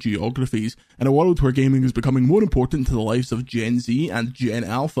across geographies. In a world where gaming is becoming more important to the lives of Gen Z and Gen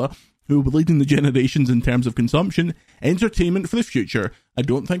Alpha, who will be leading the generations in terms of consumption, entertainment for the future, I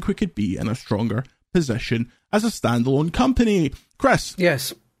don't think we could be in a stronger position as a standalone company." Chris.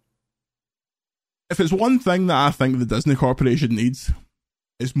 Yes. If it's one thing that I think the Disney Corporation needs,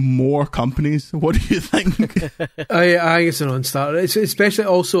 it's more companies. What do you think? I think it's a non-starter. It's especially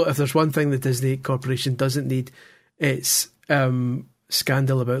also, if there's one thing the Disney Corporation doesn't need, it's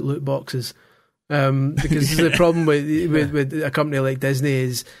scandal about loot boxes. Because the problem with a company like Disney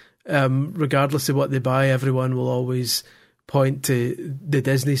is, regardless of what they buy, everyone will always point to the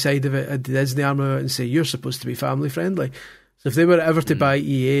Disney side of it, the Disney arm of it, and say, you're supposed to be family friendly. So if they were ever to buy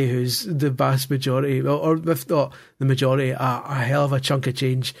EA, who's the vast majority, or if not the majority, a hell of a chunk of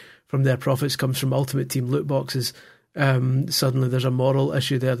change from their profits comes from Ultimate Team loot boxes, suddenly there's a moral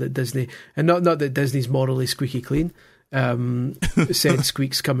issue there that Disney, and not that Disney's morally squeaky clean, said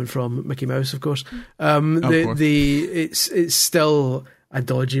squeaks coming from Mickey Mouse, of course. It's still a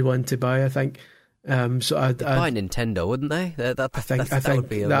dodgy one to buy, I think. So I'd buy Nintendo, wouldn't they? I think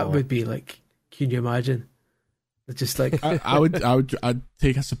that would be like, can you imagine? Just like I'd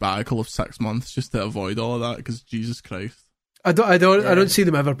take a sabbatical of 6 months just to avoid all of that, because Jesus Christ, I don't see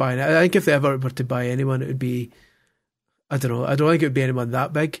them ever buying it. I think if they ever were to buy anyone, it would be, I don't know. I don't think it would be anyone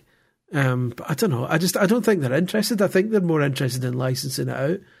that big. But I don't know. I don't think they're interested. I think they're more interested in licensing it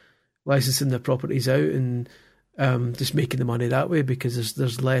out, licensing their properties out, and just making the money that way, because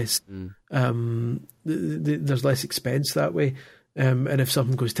there's less there's less expense that way. And if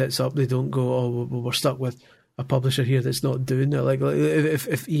something goes tits up, they don't go, oh, well, we're stuck with a publisher here that's not doing it. Like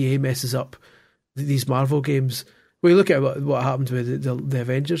if EA messes up these Marvel games, well, you look at what happened with the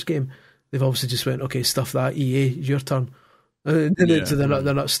Avengers game. They've obviously just went, okay, stuff that, EA, your turn. So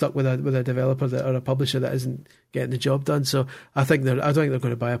they're not stuck with a developer or a publisher that isn't getting the job done. So I think they're going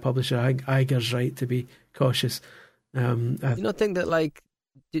to buy a publisher. I think Iger's right to be cautious. Do you not think that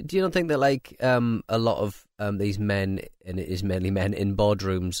a lot of these men, and it is mainly men in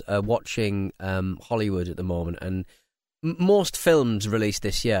boardrooms, are watching Hollywood at the moment, and most films released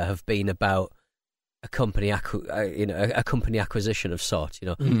this year have been about a company acquisition of sorts.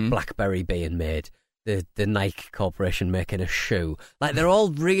 BlackBerry being made, the Nike Corporation making a shoe. Like, they're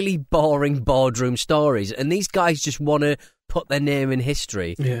all really boring boardroom stories, and these guys just want to put their name in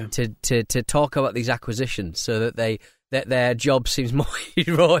history to talk about these acquisitions, so that their job seems more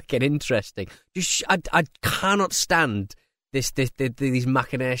heroic and interesting. I cannot stand these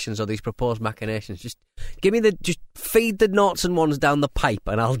machinations, or these proposed machinations. Just feed the noughts and ones down the pipe,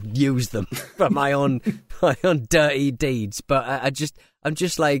 and I'll use them for my own dirty deeds. But I'm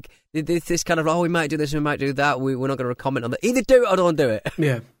just like, this kind of, we might do this, we might do that. We're not going to comment on that. Either do it or don't do it.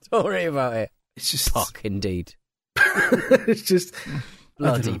 Yeah, don't worry about it. It's just puck, indeed. It's just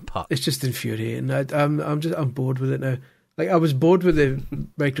bloody puck. It's just infuriating. I'm bored with it now. Like, I was bored with the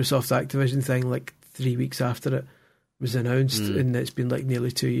Microsoft Activision thing like 3 weeks after it was announced, and it's been like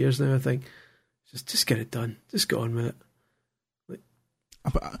nearly 2 years now. I think just get it done. Just get on with it.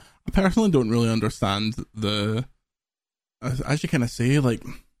 I personally don't really understand as you kind of say, like,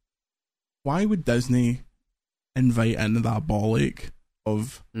 why would Disney invite in that ball ache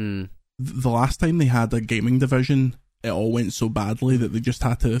of the last time they had a gaming division, it all went so badly that they just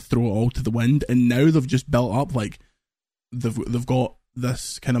had to throw it all to the wind, and now they've just built up, like, they've got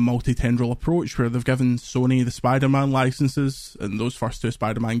this kind of multi-tendril approach where they've given Sony the Spider-Man licenses, and those first two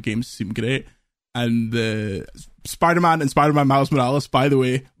Spider-Man games seem great. And the Spider-Man and Spider-Man Miles Morales, by the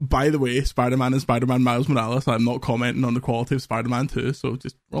way, Spider-Man and Spider-Man Miles Morales, I'm not commenting on the quality of Spider-Man 2, so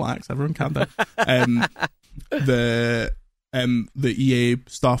just relax, everyone, calm down. The EA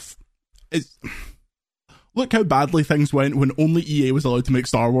stuff is, look how badly things went when only EA was allowed to make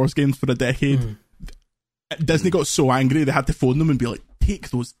Star Wars games for a decade. Disney got so angry they had to phone them and be like, take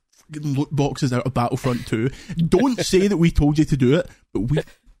those fucking loot boxes out of Battlefront 2. Don't say that we told you to do it, but we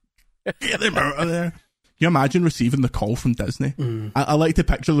get them out of there. Can you imagine receiving the call from Disney? I like to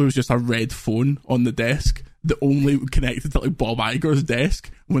picture there was just a red phone on the desk that only connected to like Bob Iger's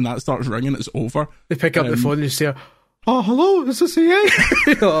desk. When that starts ringing, it's over. They pick up the phone and you say, "Oh, hello, is this EA?"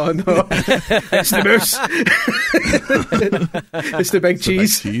 Oh no, it's the moose. It's the big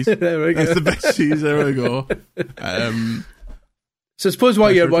cheese. There we go. It's the big cheese. There we go. So I suppose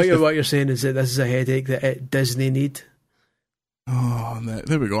what you're saying is that this is a headache that Disney need. Oh,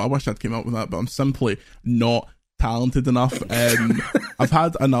 there we go. I wish I'd came up with that, but I'm simply not talented enough. I've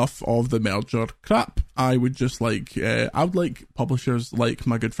had enough of the merger crap. I would just like, I would like publishers like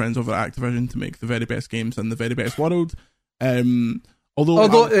my good friends over at Activision to make the very best games in the very best world. Although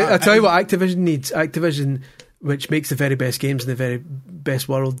I tell you what, Activision needs. Activision, which makes the very best games in the very best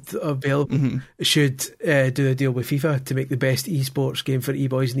world available, should do a deal with FIFA to make the best esports game for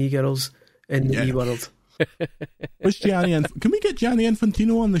e-boys and e-girls in the e-world. Can we get Gianni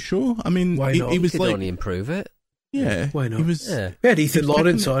Infantino on the show? I mean, why not? He was could like, only improve it. Yeah, why not? We had Ethan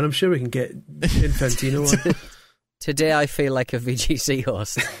Lawrence on. I'm sure we can get Infantino on. Today I feel like a VGC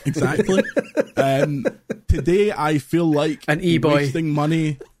host. Exactly. Today I feel like an e-boy wasting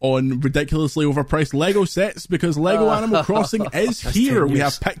money on ridiculously overpriced Lego sets because Lego Animal Crossing is here. Tenuous. We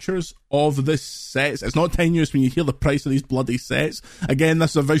have pictures of the sets. It's not tenuous when you hear the price of these bloody sets. Again,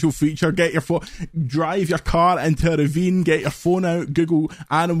 this is a visual feature. Get your phone, drive your car into a ravine, get your phone out, Google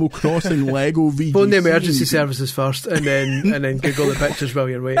Animal Crossing Lego VGC. Phone the emergency services first, and then Google the pictures while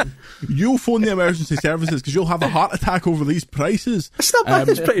you're waiting. You'll phone the emergency services because you'll have a heart attack over these prices. It's not bad.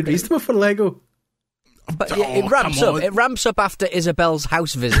 It's pretty reasonable for Lego. But it ramps up. It ramps up after Isabel's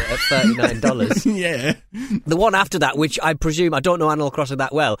house visit at $39. Yeah. The one after that, which I presume, I don't know Animal Crossing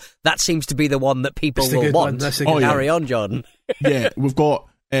that well, that seems to be the one that people will want. Carry on, Jordan. Yeah, we've got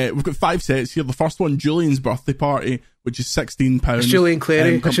 5 sets here. The first one, Julian's birthday party, which is £16. It's Julian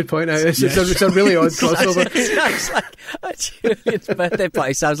Clary, I should point out. It's a really odd crossover. It's like a Julian's birthday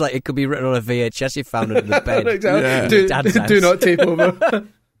party. Sounds like it could be written on a VHS you found under the bed. Exactly. Yeah. Do not tape over.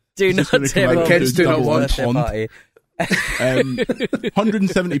 Do not take over. Kids do not watch.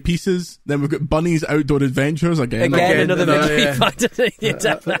 170 pieces. Then we've got Bunny's Outdoor Adventures again another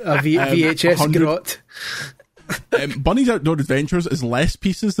VHS grot. Bunny's Outdoor Adventures is less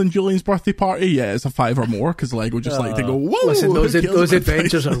pieces than Julian's birthday party. Yeah, it's a 5 or more because Lego just like to go, whoa. Listen, those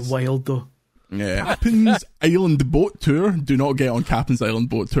adventures are wild though. Yeah, Captain's Island Boat Tour. Do not get on Captain's Island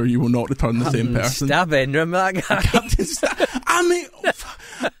Boat Tour. You will not return the same person. Stabbing, remember that guy?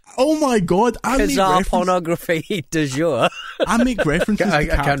 Oh my god! Bizarre pornography du jour. I make references to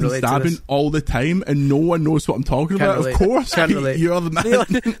Captain Stabbing all the time, and no one knows what I'm talking about. Of course, you're the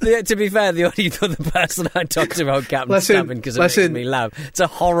man. To be fair, the only other person I talked about Captain Stabbing because it makes me laugh. It's a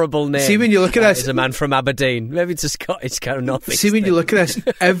horrible name. See, when you look at this, it's a man from Aberdeen. Maybe it's a Scottish kind of nothing. See, when you look at this,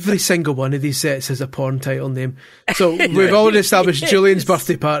 every single one of these sets has a porn title name. So we've already established Julian's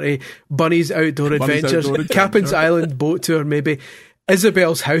birthday party, Bunny's outdoor adventures, Captain's Island boat tour, maybe.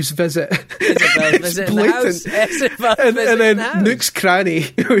 Isabel's house visit. Isabel's visit in the house. And then Nook's Cranny,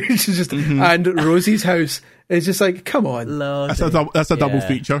 which is just, and Rosie's house. It's just like, come on. That's a double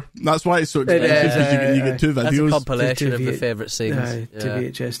feature. That's why it's so expensive, because you get two videos. That's a compilation of the favourite scenes. Two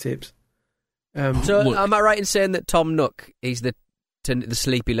VHS tapes. So am I right in saying that Tom Nook, he's the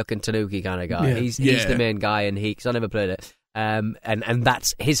sleepy-looking Tanuki kind of guy? Yeah. He's the main guy, and because I never played it. And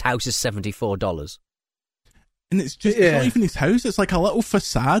that's his house is $74. And it's just it's not even his house. It's like a little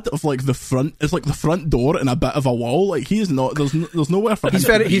facade of like the front. It's like the front door and a bit of a wall. Like he is not. There's nowhere for him.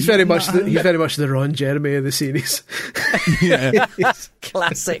 He's very much the Ron Jeremy of the series. Yeah,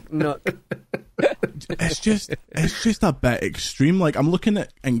 classic Nook. It's just a bit extreme. Like I'm looking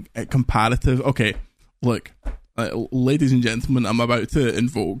at comparative. Okay, look, ladies and gentlemen, I'm about to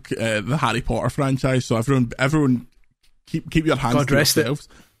invoke the Harry Potter franchise. So everyone, keep your hands to yourselves.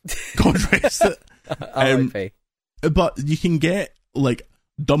 God rest it. But you can get like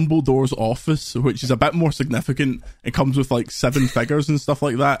Dumbledore's office, which is a bit more significant. It comes with like 7 figures and stuff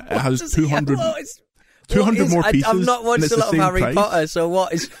like that. It has 200 more pieces. I've not watched a lot of Harry Potter, so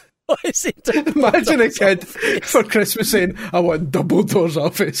what is it? Imagine a kid for Christmas saying, "I want Dumbledore's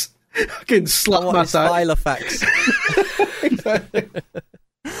office." I can slap my file effects. Exactly.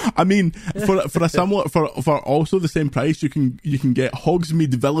 I mean, for a similar for also the same price, you can get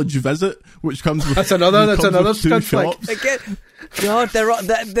Hogsmeade Village Visit, which comes with that's another two shops. Again, God,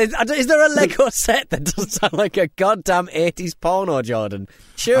 is there a Lego set that doesn't sound like a goddamn 80s porno, Jordan?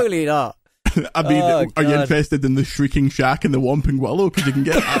 Surely not. I mean, are you interested in the Shrieking Shack and the Whomping Willow? Because you can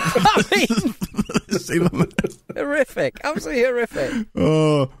get that. Horrific, absolutely horrific.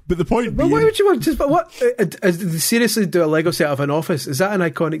 But the point being, why would you want seriously do a Lego set of an office? Is that an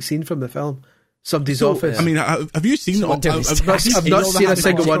iconic scene from the film? Somebody's office. I mean, have you seen? I've not seen a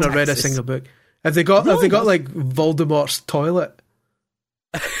single one or read a single book. Have they got like Voldemort's toilet?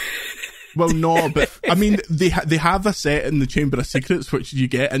 Well, no, but I mean, they have a set in the Chamber of Secrets which you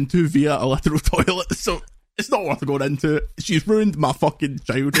get into via a literal toilet, so it's not worth going into. She's ruined my fucking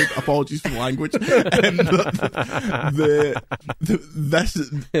childhood. Apologies for the language.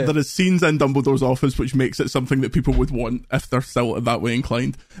 There is scenes in Dumbledore's office which makes it something that people would want if they're still that way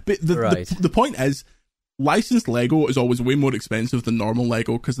inclined. But the point is, licensed Lego is always way more expensive than normal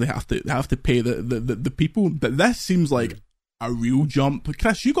Lego because they have to pay the people. But this seems like a real jump.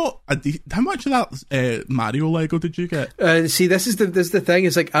 Chris, you got how much of that Mario Lego did you get? See, this is the thing.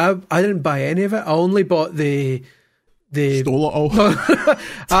 It's like I didn't buy any of it. I only bought the stole it all.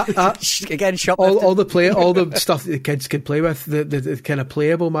 Again, all the stuff that the kids could play with. The kind of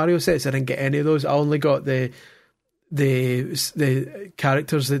playable Mario sets. I didn't get any of those. I only got the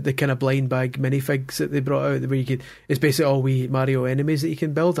characters, the kind of blind bag minifigs that they brought out, where you could. It's basically all wee Mario enemies that you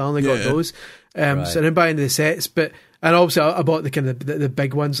can build. I only got those. So I didn't buy any of the sets, and obviously I bought the kind of the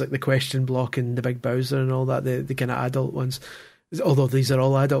big ones like the Question Block and the Big Bowser and all that, the kind of adult ones. Although these are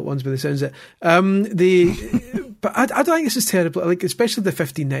all adult ones by the sounds of it. But I don't think this is terrible. Like especially the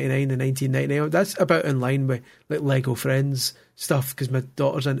 $15.99 and $19.99. That's about in line with like Lego Friends stuff because my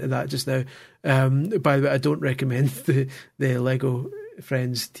daughter's into that just now. By the way, I don't recommend the Lego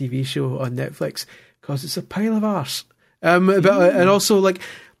Friends TV show on Netflix because it's a pile of arse. And also like.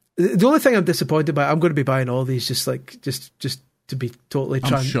 The only thing I'm disappointed by, I'm going to be buying all these just to be totally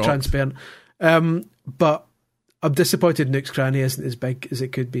transparent. But I'm disappointed Nook's Cranny isn't as big as it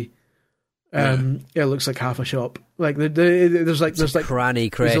could be. It looks like half a shop. Like there's like cranny,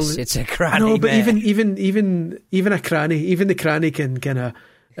 Chris. It's a cranny. No, but even a cranny, even the cranny can kind of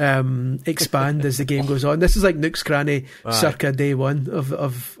expand as the game goes on. This is like Nook's Cranny circa day one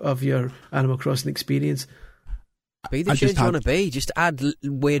of your Animal Crossing experience. Be the change you want to be. Just add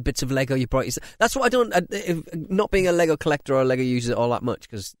weird bits of Lego you brought. That's what I don't. Not being a Lego collector or a Lego user all that much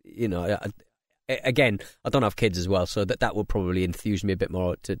because again, I don't have kids as well, so that would probably enthuse me a bit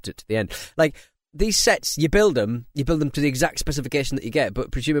more to the end. Like these sets, you build them to the exact specification that you get, but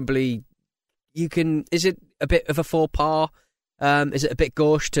presumably you can. Is it a bit of a faux pas? Is it a bit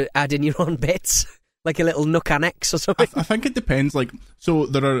gauche to add in your own bits, like a little Nook annex or something? I think it depends. Like, so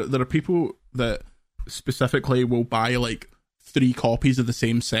there are people that specifically will buy like 3 copies of the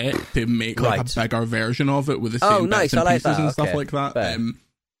same set to make like a bigger version of it with the same bits and pieces and stuff like that.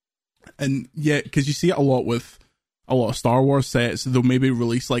 And yeah, because you see it a lot with a lot of Star Wars sets. They'll maybe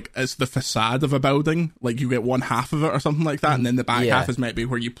release like it's the facade of a building, like you get one half of it or something like that, and then the back half is maybe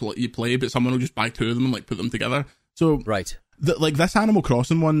where you play, but someone will just buy two of them and like put them together. So right. Like this Animal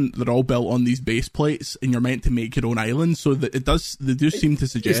Crossing one, they're all built on these base plates, and you're meant to make your own island. So that they do seem to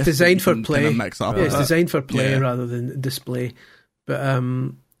suggest it's designed for play. Kind of mix up it's designed for play rather than display. But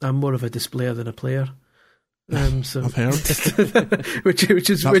I'm more of a displayer than a player. So I've heard, which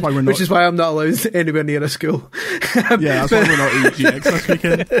is why I'm not allowed anywhere near a school. Yeah, that's why we're not at EGX this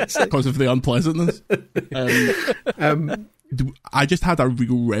weekend, because of the unpleasantness. I just had a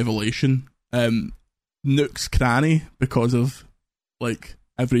real revelation. Nook's cranny, because of like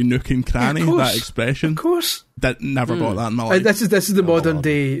every nook and cranny, that expression. Of course. That never got that in my life. This is the modern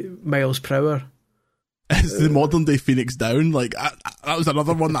day Miles Prower. It's the modern day Phoenix Down. Like that was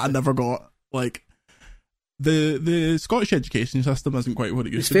another one that I never got. Like the Scottish education system isn't quite what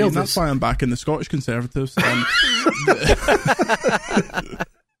it used to be, and that's why I'm back in the Scottish Conservatives.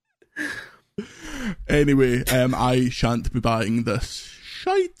 Anyway, I shan't be buying this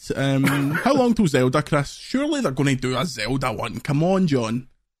shite. How long till Zelda, Chris? Surely they're going to do a Zelda one. Come on, John.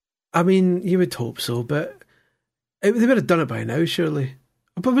 I mean, you would hope so, but they would have done it by now, surely.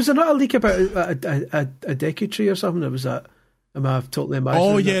 But was there not a leak about a Deku Tree or something? Or was that? Am I totally imagining?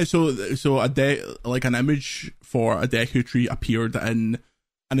 Oh yeah, so like an image for a Deku Tree appeared in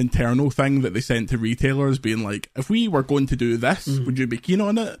an internal thing that they sent to retailers, being like, if we were going to do this, would you be keen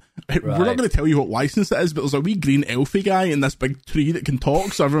on it? Right. We're not going to tell you what license it is, but there's a wee green elfie guy in this big tree that can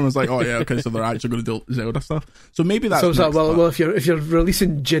talk, so everyone was like, oh yeah, okay, so they're actually going to do Zelda stuff. So maybe that's well, if you're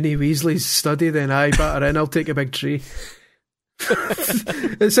releasing Ginny Weasley's study, then I batter in, I'll take a big tree.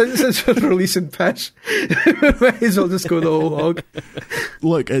 Since we're releasing Pish, might as well just go the whole hog.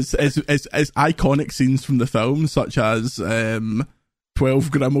 Look, it's iconic scenes from the film, such as 12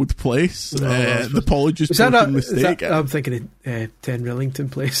 Grimald Place, the Polyjuice Portion Mistake. I'm thinking of 10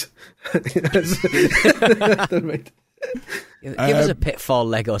 Rillington Place. Give us a Pitfall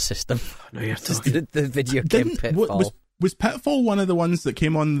Lego system. No, you're talking. The video game Pitfall. Was Pitfall one of the ones that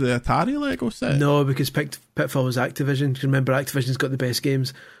came on the Atari Lego set? No, because Pitfall was Activision. Remember, Activision's got the best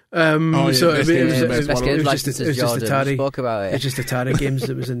games. So it was just Atari. Spoke about it. It's just Atari games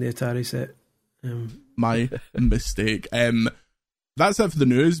that was in the Atari set. My mistake. That's it for the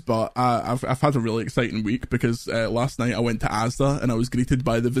news, but I've had a really exciting week because last night I went to Asda and I was greeted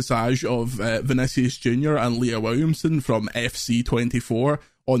by the visage of Vinicius Jr. and Leah Williamson from FC24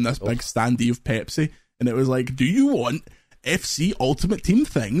 on this big standee of Pepsi. And it was like, do you want FC Ultimate Team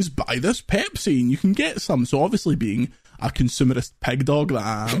things? Buy this Pepsi and you can get some. So obviously being a consumerist pig dog that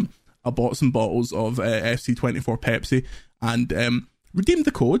I am, I bought some bottles of FC24 Pepsi and redeemed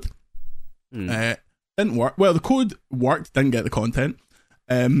the code. Didn't work. Well, the code worked, didn't get the content.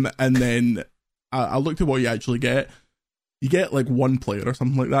 And then I looked at what you actually get. You get like one player or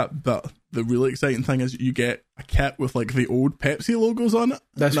something like that, but the really exciting thing is you get a kit with like the old Pepsi logos on it.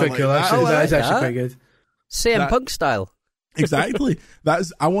 That's quite cool. That's actually quite good. CM Punk style. Exactly.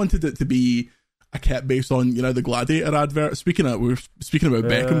 I wanted it to be a kit based on, the Gladiator advert. We were speaking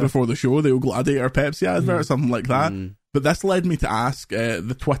about Beckham before the show, the old Gladiator Pepsi advert, something like that. But this led me to ask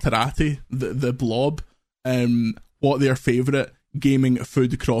the Twitterati, the blob, what their favourite gaming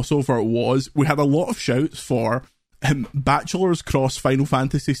food crossover was. We had a lot of shouts for Bachelor's Cross Final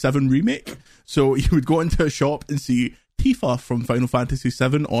Fantasy VII Remake. So you would go into a shop and see Tifa from Final Fantasy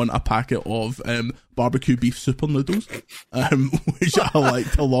VII on a packet of barbecue beef super noodles, which I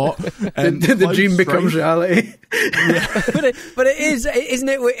liked a lot. The dream becomes reality. Yeah. but it is, isn't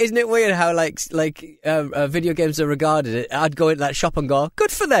it weird how video games are regarded? I'd go into that shop and go,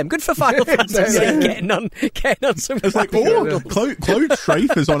 good for them, good for Final Fantasy, getting on some. It's like, Cloud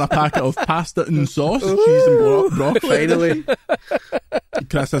Strife is on a packet of pasta and sauce, cheese and broccoli. Finally,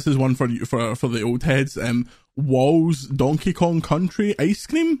 Chris, this is one for the old heads. Wall's Donkey Kong Country ice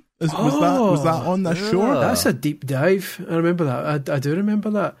cream was that on this show? That's a deep dive. I remember that. I do remember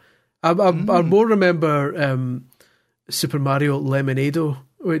that. I more remember Super Mario Lemonado,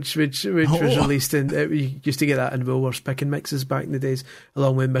 which was released in. You used to get that in Woolworths pick and mixes back in the days,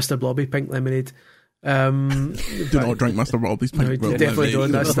 along with Mr. Blobby Pink Lemonade. Do not drink Mr. Blobby's Pink Lemonade. Definitely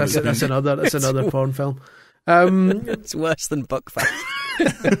don't. That's another porn film. It's worse than Buckfast.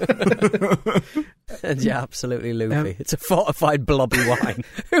 And yeah, absolutely loopy. It's a fortified blobby wine.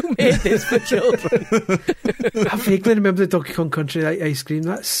 Who made this for children? I vaguely remember the Donkey Kong Country ice cream.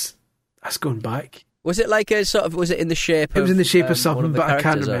 That's going back. Was it like a sort of? Was it in the shape? It was in the shape of something, but I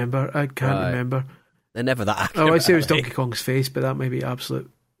can't remember. Remember. They're never that accurate. I'd say it was Donkey Kong's face, but that may be absolute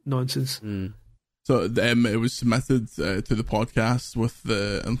nonsense. So it was submitted to the podcast with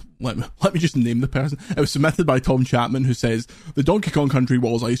the let me just name the person. It was submitted by Tom Chapman, who says the Donkey Kong Country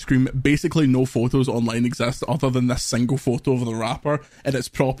Walls ice cream. Basically, no photos online exist other than this single photo of the wrapper, and it's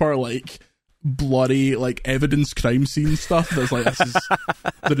proper like bloody like evidence crime scene stuff. There's like this is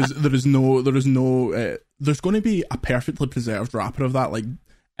there's going to be a perfectly preserved wrapper of that like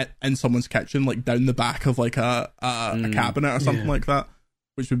in someone's kitchen, like down the back of like a cabinet or something like that.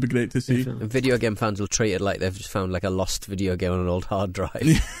 Which would be great to see. And video game fans will treat it like they've just found like a lost video game on an old hard drive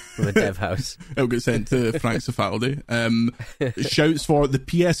from a dev house. It'll get sent to Frank Cifaldi. Shouts for the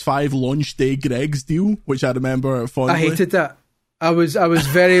PS5 launch day Greg's deal, which I remember fondly. I hated that. I was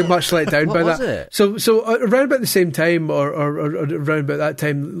very much let down by that. It? So around about the same time, or around about that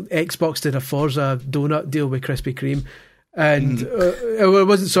time, Xbox did a Forza donut deal with Krispy Kreme. And it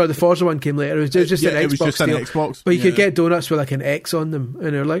wasn't. Sorry, the Forza one came later. It was just an Xbox. It was just deal. an Xbox, but you could get donuts with like an X on them,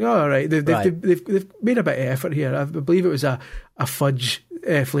 and they're like, "Oh, all right, they've made a bit of effort here." I believe it was a fudge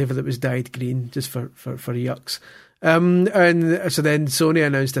flavour that was dyed green just for yucks. And so then Sony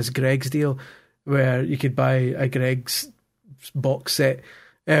announced this Greg's deal where you could buy a Greg's box set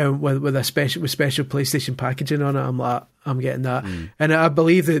with special PlayStation packaging on it. I'm like, I'm getting that. And I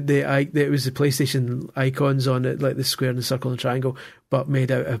believe that it was the PlayStation icons on it, like the square and the circle and the triangle, but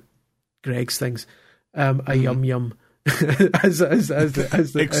made out of Greg's things. A yum yum. as I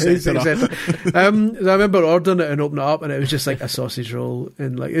remember ordering it and opening it up, and it was just like a sausage roll,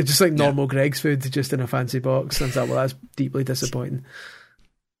 and like it's just like normal Greg's food, just in a fancy box. And I thought, well, that's deeply disappointing.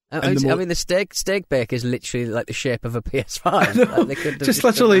 I mean, the steak bake is literally like the shape of a PS5. Like they could just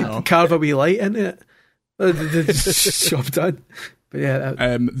literally carve a wee light into it. Job done. But yeah,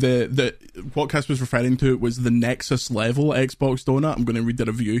 the what Chris was referring to was the Nexus level Xbox donut. I'm going to read the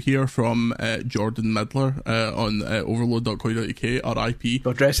review here from Jordan Midler on overload.co.uk. RIP.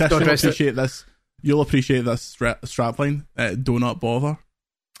 Appreciate this. You'll appreciate this strapline. Do not bother.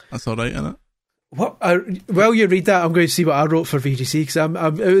 That's all right, isn't it? What? While you read that, I'm going to see what I wrote for VGC, because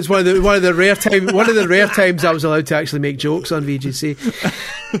it was one of the rare times I was allowed to actually make jokes on VGC.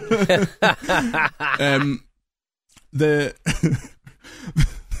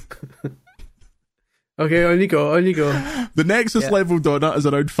 Okay, on you go. The Nexus level donut is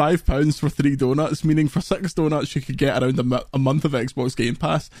around £5 for 3 donuts, meaning for 6 donuts you could get around a month of Xbox Game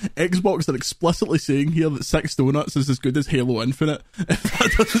Pass. Xbox are explicitly saying here that 6 donuts is as good as Halo Infinite. If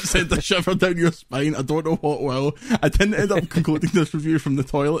that doesn't send a shiver down your spine, I don't know what will. I didn't end up concluding this review from the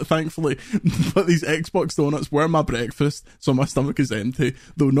toilet, thankfully, but these Xbox donuts were my breakfast, so my stomach is empty,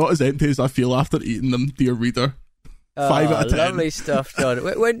 though not as empty as I feel after eating them, dear reader. 5 out of 10. Lovely stuff, John.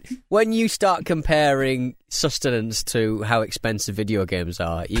 When you start comparing sustenance to how expensive video games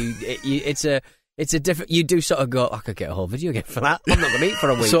are, it's a different. You do sort of go, I could get a whole video game for that. I'm not going to eat for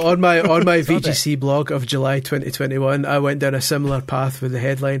a week. So on my VGC blog of July 2021, I went down a similar path with the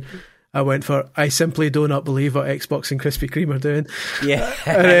headline. I went for, I simply do not believe what Xbox and Krispy Kreme are doing. Yeah.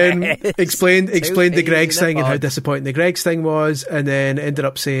 And then explained the Greg's thing and how disappointing the Greg's thing was, and then ended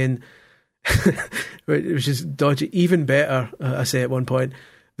up saying, which is dodgy. Even better, I say at one point,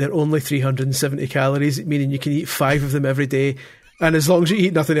 they're only 370 calories, meaning you can eat 5 of them every day, and as long as you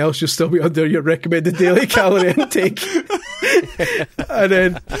eat nothing else, you'll still be under your recommended daily calorie intake. and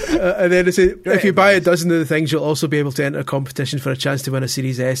then it says, if you buy a dozen of the things, you'll also be able to enter a competition for a chance to win a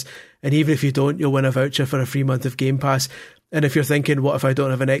Series S, and even if you don't, you'll win a voucher for a free month of Game Pass. And if you're thinking, what if I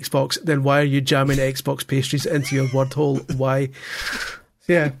don't have an Xbox, then why are you jamming Xbox pastries into your word hole? Why?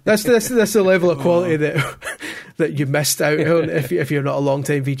 Yeah, that's the level of quality that you missed out on if you're not a long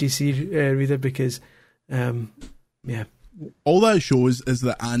time VGC reader, because yeah, all that shows is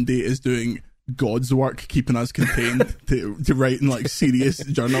that Andy is doing God's work, keeping us contained to writing like serious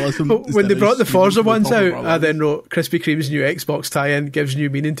journalism. When they brought the Forza ones out, I then wrote Krispy Kreme's new Xbox tie-in gives new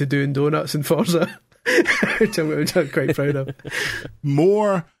meaning to doing donuts in Forza, which I'm quite proud of.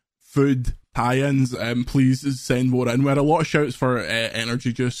 More food tie-ins, please send more in. We had a lot of shouts for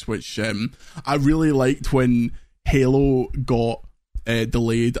energy juice, which I really liked when Halo got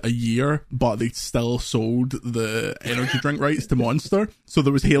delayed a year, but they still sold the energy drink rights to Monster, so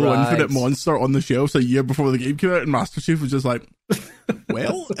there was Halo Infinite Monster on the shelves a year before the game came out, and Master Chief was just like,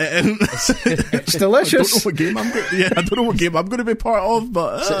 well, it's delicious. I don't know what game I'm going to be part of,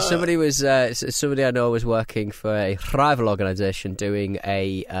 but somebody I know was working for a rival organisation doing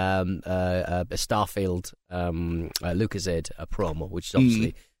a Starfield Lucozade promo, which is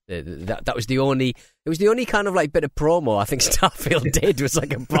obviously that was the only kind of like bit of promo I think Starfield did, was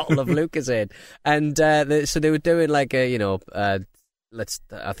like a bottle of Lucozade, and so they were doing like a I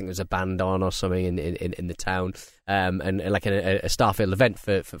think there was a band on or something in the town, and like a Starfield event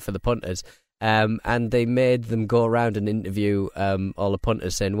for the punters. and they made them go around and interview all the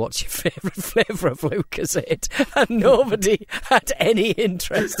punters saying, what's your favourite flavour of Lucozade? And nobody had any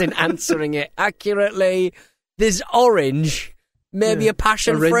interest in answering it accurately. There's orange, maybe a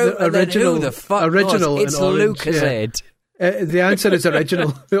passion fruit, and then who the fuck original knows? It's Lucozade. Yeah. The answer is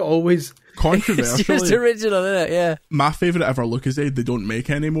original. Always. Controversially. It's just original, isn't it? Yeah. My favourite ever Lucozade they don't make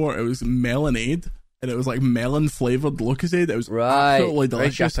anymore. It was Melonade. And it was like melon flavoured Lucozade. It was absolutely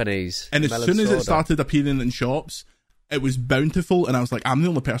delicious. Very Japanese. And as soon as it started appearing in shops, it was bountiful. And I was like, I'm the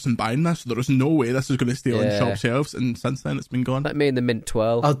only person buying this. So there is no way this is going to stay on shop shelves. And since then, it's been gone. Like me in the Mint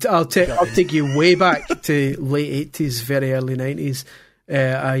 12. I'll take you way back to late 80s, very early 90s.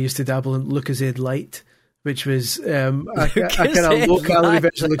 I used to dabble in Lucozade Light, which was a kind of low-calorie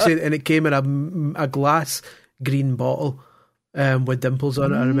version of Lucozade. And it came in a glass green bottle. With dimples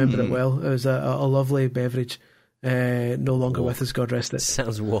on it. I remember it well. It was a lovely beverage. No longer with us, God rest it.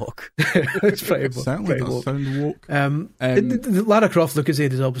 Sounds woke. It's pretty woke. Certainly does sound woke. The Lara Croft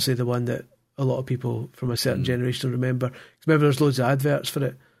Lucozade is obviously the one that a lot of people from a certain generation remember. 'Cause remember there's loads of adverts for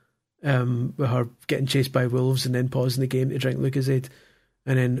it, with her getting chased by wolves and then pausing the game to drink Lucozade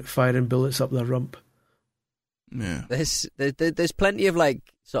and then firing bullets up their rump. Yeah. There's plenty of like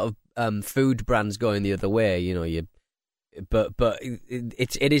sort of food brands going the other way, you know, But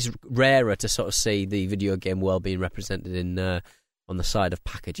it is rarer to sort of see the video game world being represented in on the side of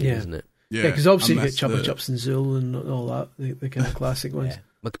packaging, isn't it? Yeah, because obviously you get Chupa Chups and Zool and all that, the kind of classic ones. Yeah.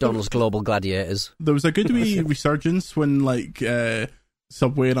 McDonald's Global Gladiators. There was a good wee resurgence when like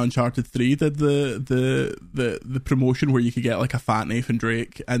Subway and Uncharted 3 did the promotion where you could get like a fat Nathan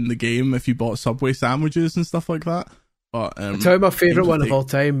Drake in the game if you bought Subway sandwiches and stuff like that. But I'll tell you my favourite one of all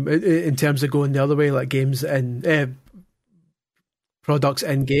time in terms of going the other way, like games and products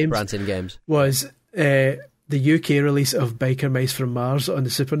in games. Brands in games. Was the UK release of Biker Mice from Mars on the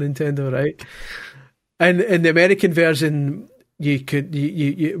Super Nintendo, right? And in the American version, you could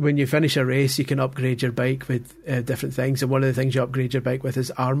you when you finish a race, you can upgrade your bike with different things, and one of the things you upgrade your bike with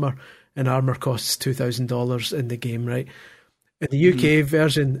is armour, and armour costs $2,000 in the game, right? In the UK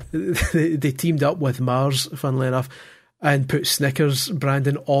version, they teamed up with Mars, funnily enough, and put Snickers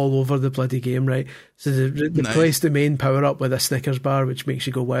branding all over the bloody game, right? So they replaced the main power-up with a Snickers bar, which makes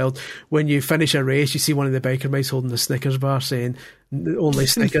you go wild. When you finish a race, you see one of the biker mice holding the Snickers bar saying, only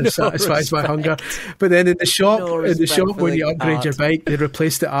Snickers satisfies my hunger. But then in the shop, when you upgrade your bike, they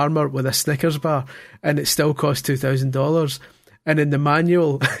replace the armour with a Snickers bar, and it still costs $2,000. And in the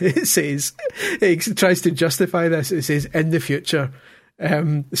manual, it says, it tries to justify this, it says, in the future,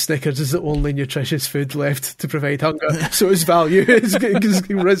 Snickers is the only nutritious food left to provide hunger, so its value has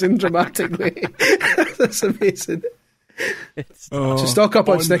risen dramatically. That's amazing. So stock up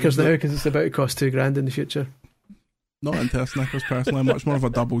on Snickers now, because it's about to cost $2,000 in the future. Not into Snickers personally. I'm much more of a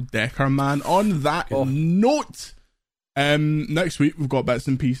double-decker man. On that note, next week we've got bits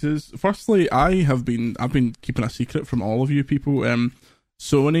and pieces. Firstly, I've been keeping a secret from all of you people.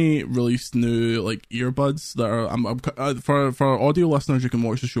 Sony released new like earbuds that are for audio listeners. You can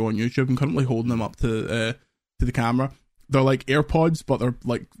watch the show on YouTube. I'm currently holding them up to the camera. They're like AirPods, but they're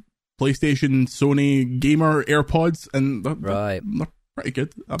like PlayStation Sony gamer AirPods, and they're pretty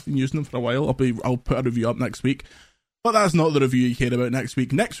good. I've been using them for a while. I'll put a review up next week, but that's not the review you care about next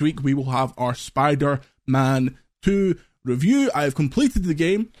week. Next week we will have our Spider-Man 2 review. I have completed the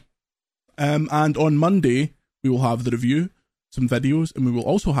game, and on Monday we will have the review, some videos, and we will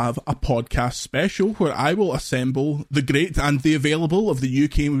also have a podcast special where I will assemble the great and the available of the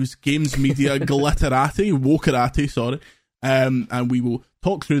UK games media wokerati, and we will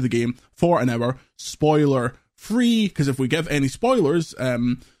talk through the game for an hour, spoiler free, because if we give any spoilers,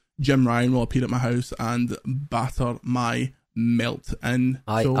 Jim Ryan will appear at my house and batter my melt in.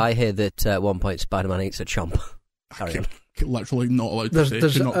 I hear that at one point Spider-Man eats a chomp. Carry on. Literally not allowed to say.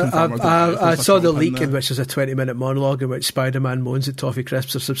 I saw the leak in which there's a 20-minute monologue in which Spider-Man moans that toffee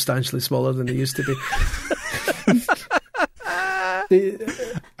crisps are substantially smaller than they used to be.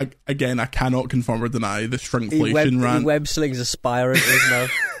 Again, I cannot confirm or deny the shrinkflation rant. He web slings a spire into his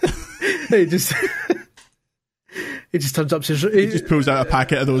mouth. He just turns up. He just pulls out a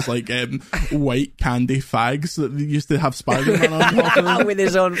packet of those like white candy fags that they used to have Spider-Man on with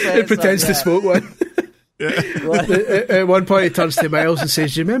his own face. He pretends to smoke one. At one point he turns to Miles and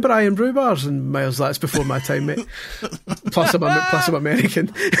says, "Do you remember Iron Brew Bars?" And Miles, "That's before my time, mate." Plus I'm American.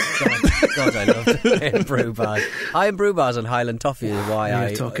 God, I love Iron Brew Bars. Iron Brew Bars and Highland Toffee is why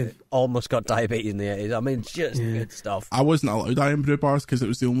I almost got diabetes in the 80s. I mean, just good stuff. I wasn't allowed Iron Brew Bars because it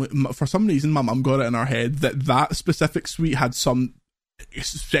was the only. For some reason, my mum got it in her head that specific sweet had some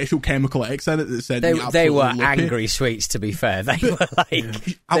special chemical X in it that said they were angry sweets. To be fair, they were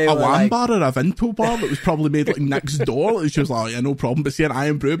like a Wham bar or a Vinto bar that was probably made like next door. It was just like, yeah, no problem. But see, an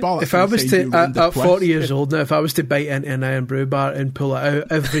Iron Brew bar. If I was to at 40 years old now, if I was to bite into an Iron Brew bar and pull it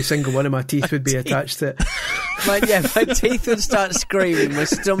out, every single one of my teeth would be attached to it. My teeth would start screaming. My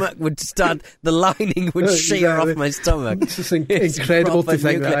stomach would start. The lining would shear off my stomach. It's just incredible to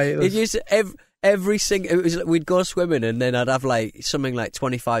think that. It used to, every single. It was like we'd go swimming and then I'd have like something like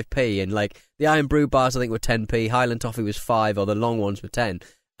 25p, and like the Iron Brew bars I think were 10p. Highland Toffee was 5, or the long ones were 10.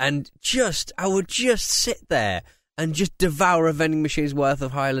 And I would just sit there and just devour a vending machine's worth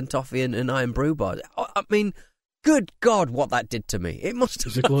of Highland Toffee and Iron Brew bars. I mean, good God, what that did to me. It must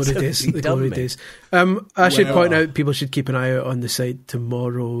have the glory days. The glory days. I should point out, people should keep an eye out on the site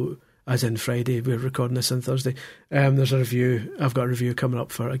tomorrow, as in Friday. We're recording this on Thursday. There's a review. I've got a review coming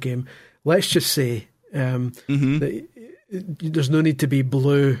up for a game. Let's just say that there's no need to be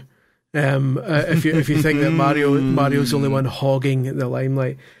blue if you think that Mario's the only one hogging the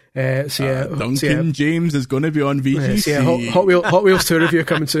limelight. Duncan James is going to be on VGC. Hot Wheels 2 review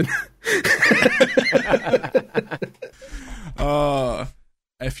coming soon.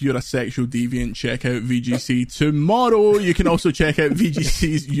 If you're a sexual deviant, check out VGC tomorrow. You can also check out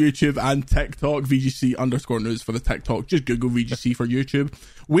VGC's YouTube and TikTok, VGC_news for the TikTok. Just Google VGC for YouTube.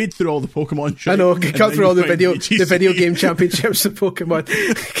 Wade through all the Pokemon shit. I know, cut through all the video game championships of Pokemon.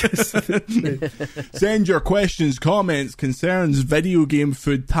 Send your questions, comments, concerns, video game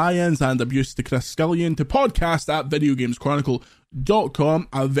food tie-ins and abuse to Chris Scullion to podcast@videogameschronicle.com.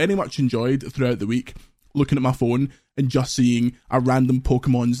 I very much enjoyed throughout the week looking at my phone and just seeing a random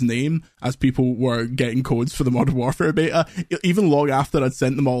Pokemon's name as people were getting codes for the Modern Warfare beta. Even long after I'd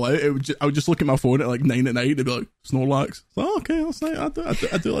sent them all out, I would just look at my phone at like 9 at night and be like, Snorlax. So, okay, that's nice. I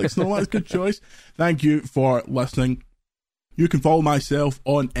do like Snorlax. Good choice. Thank you for listening. You can follow myself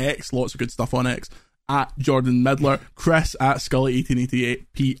on X. Lots of good stuff on X. At Jordan Midler. Chris at Scully1888.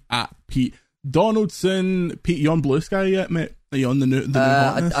 Pete at Pete Donaldson. Pete, you on Blue Sky yet, mate? Are you on the new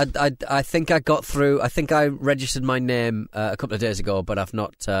hotness? I think I got through. I think I registered my name a couple of days ago, but I've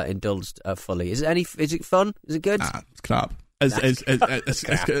not indulged fully. Is it fun? Is it good? It's crap.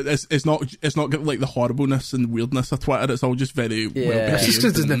 It's not got like the horribleness and weirdness of Twitter. It's all just very well. It's just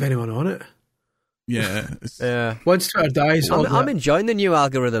because there's not anyone on it. Yeah. Once Twitter dies, I'm enjoying the new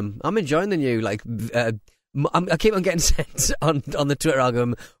algorithm. I'm enjoying the new I keep on getting sent on the Twitter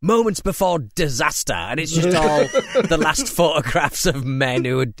algorithm moments before disaster, and it's just all the last photographs of men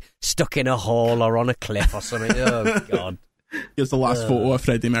who are stuck in a hole or on a cliff or something. Oh God! Here's the last photo of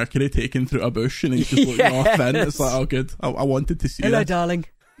Freddie Mercury taken through a bush, and he's just looking off in. It's like, oh, good. I wanted to see. Hello, that. darling.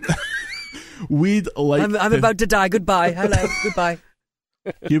 I'm about to die. Goodbye. Hello. Goodbye.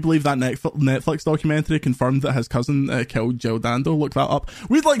 Can you believe that Netflix documentary confirmed that his cousin killed Jill Dando? Look that up.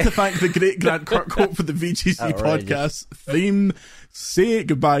 We'd like to thank the great Grant Kirkhope for the VGC podcast theme. Say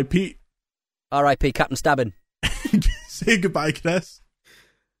goodbye, Pete. R.I.P. Captain Stabbin. Say goodbye, Chris.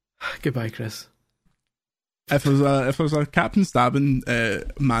 Goodbye, Chris. If there's a Captain Stabbin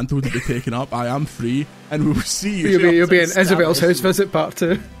mantle to be taken up, I am free, and we will see you. You'll be in Isabel's house visit part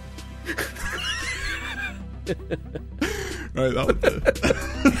 2. Right, that'll do.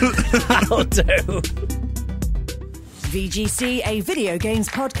 That'll do. VGC, a video games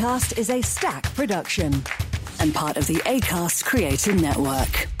podcast, is a Stack production and part of the Acast Creator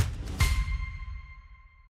Network.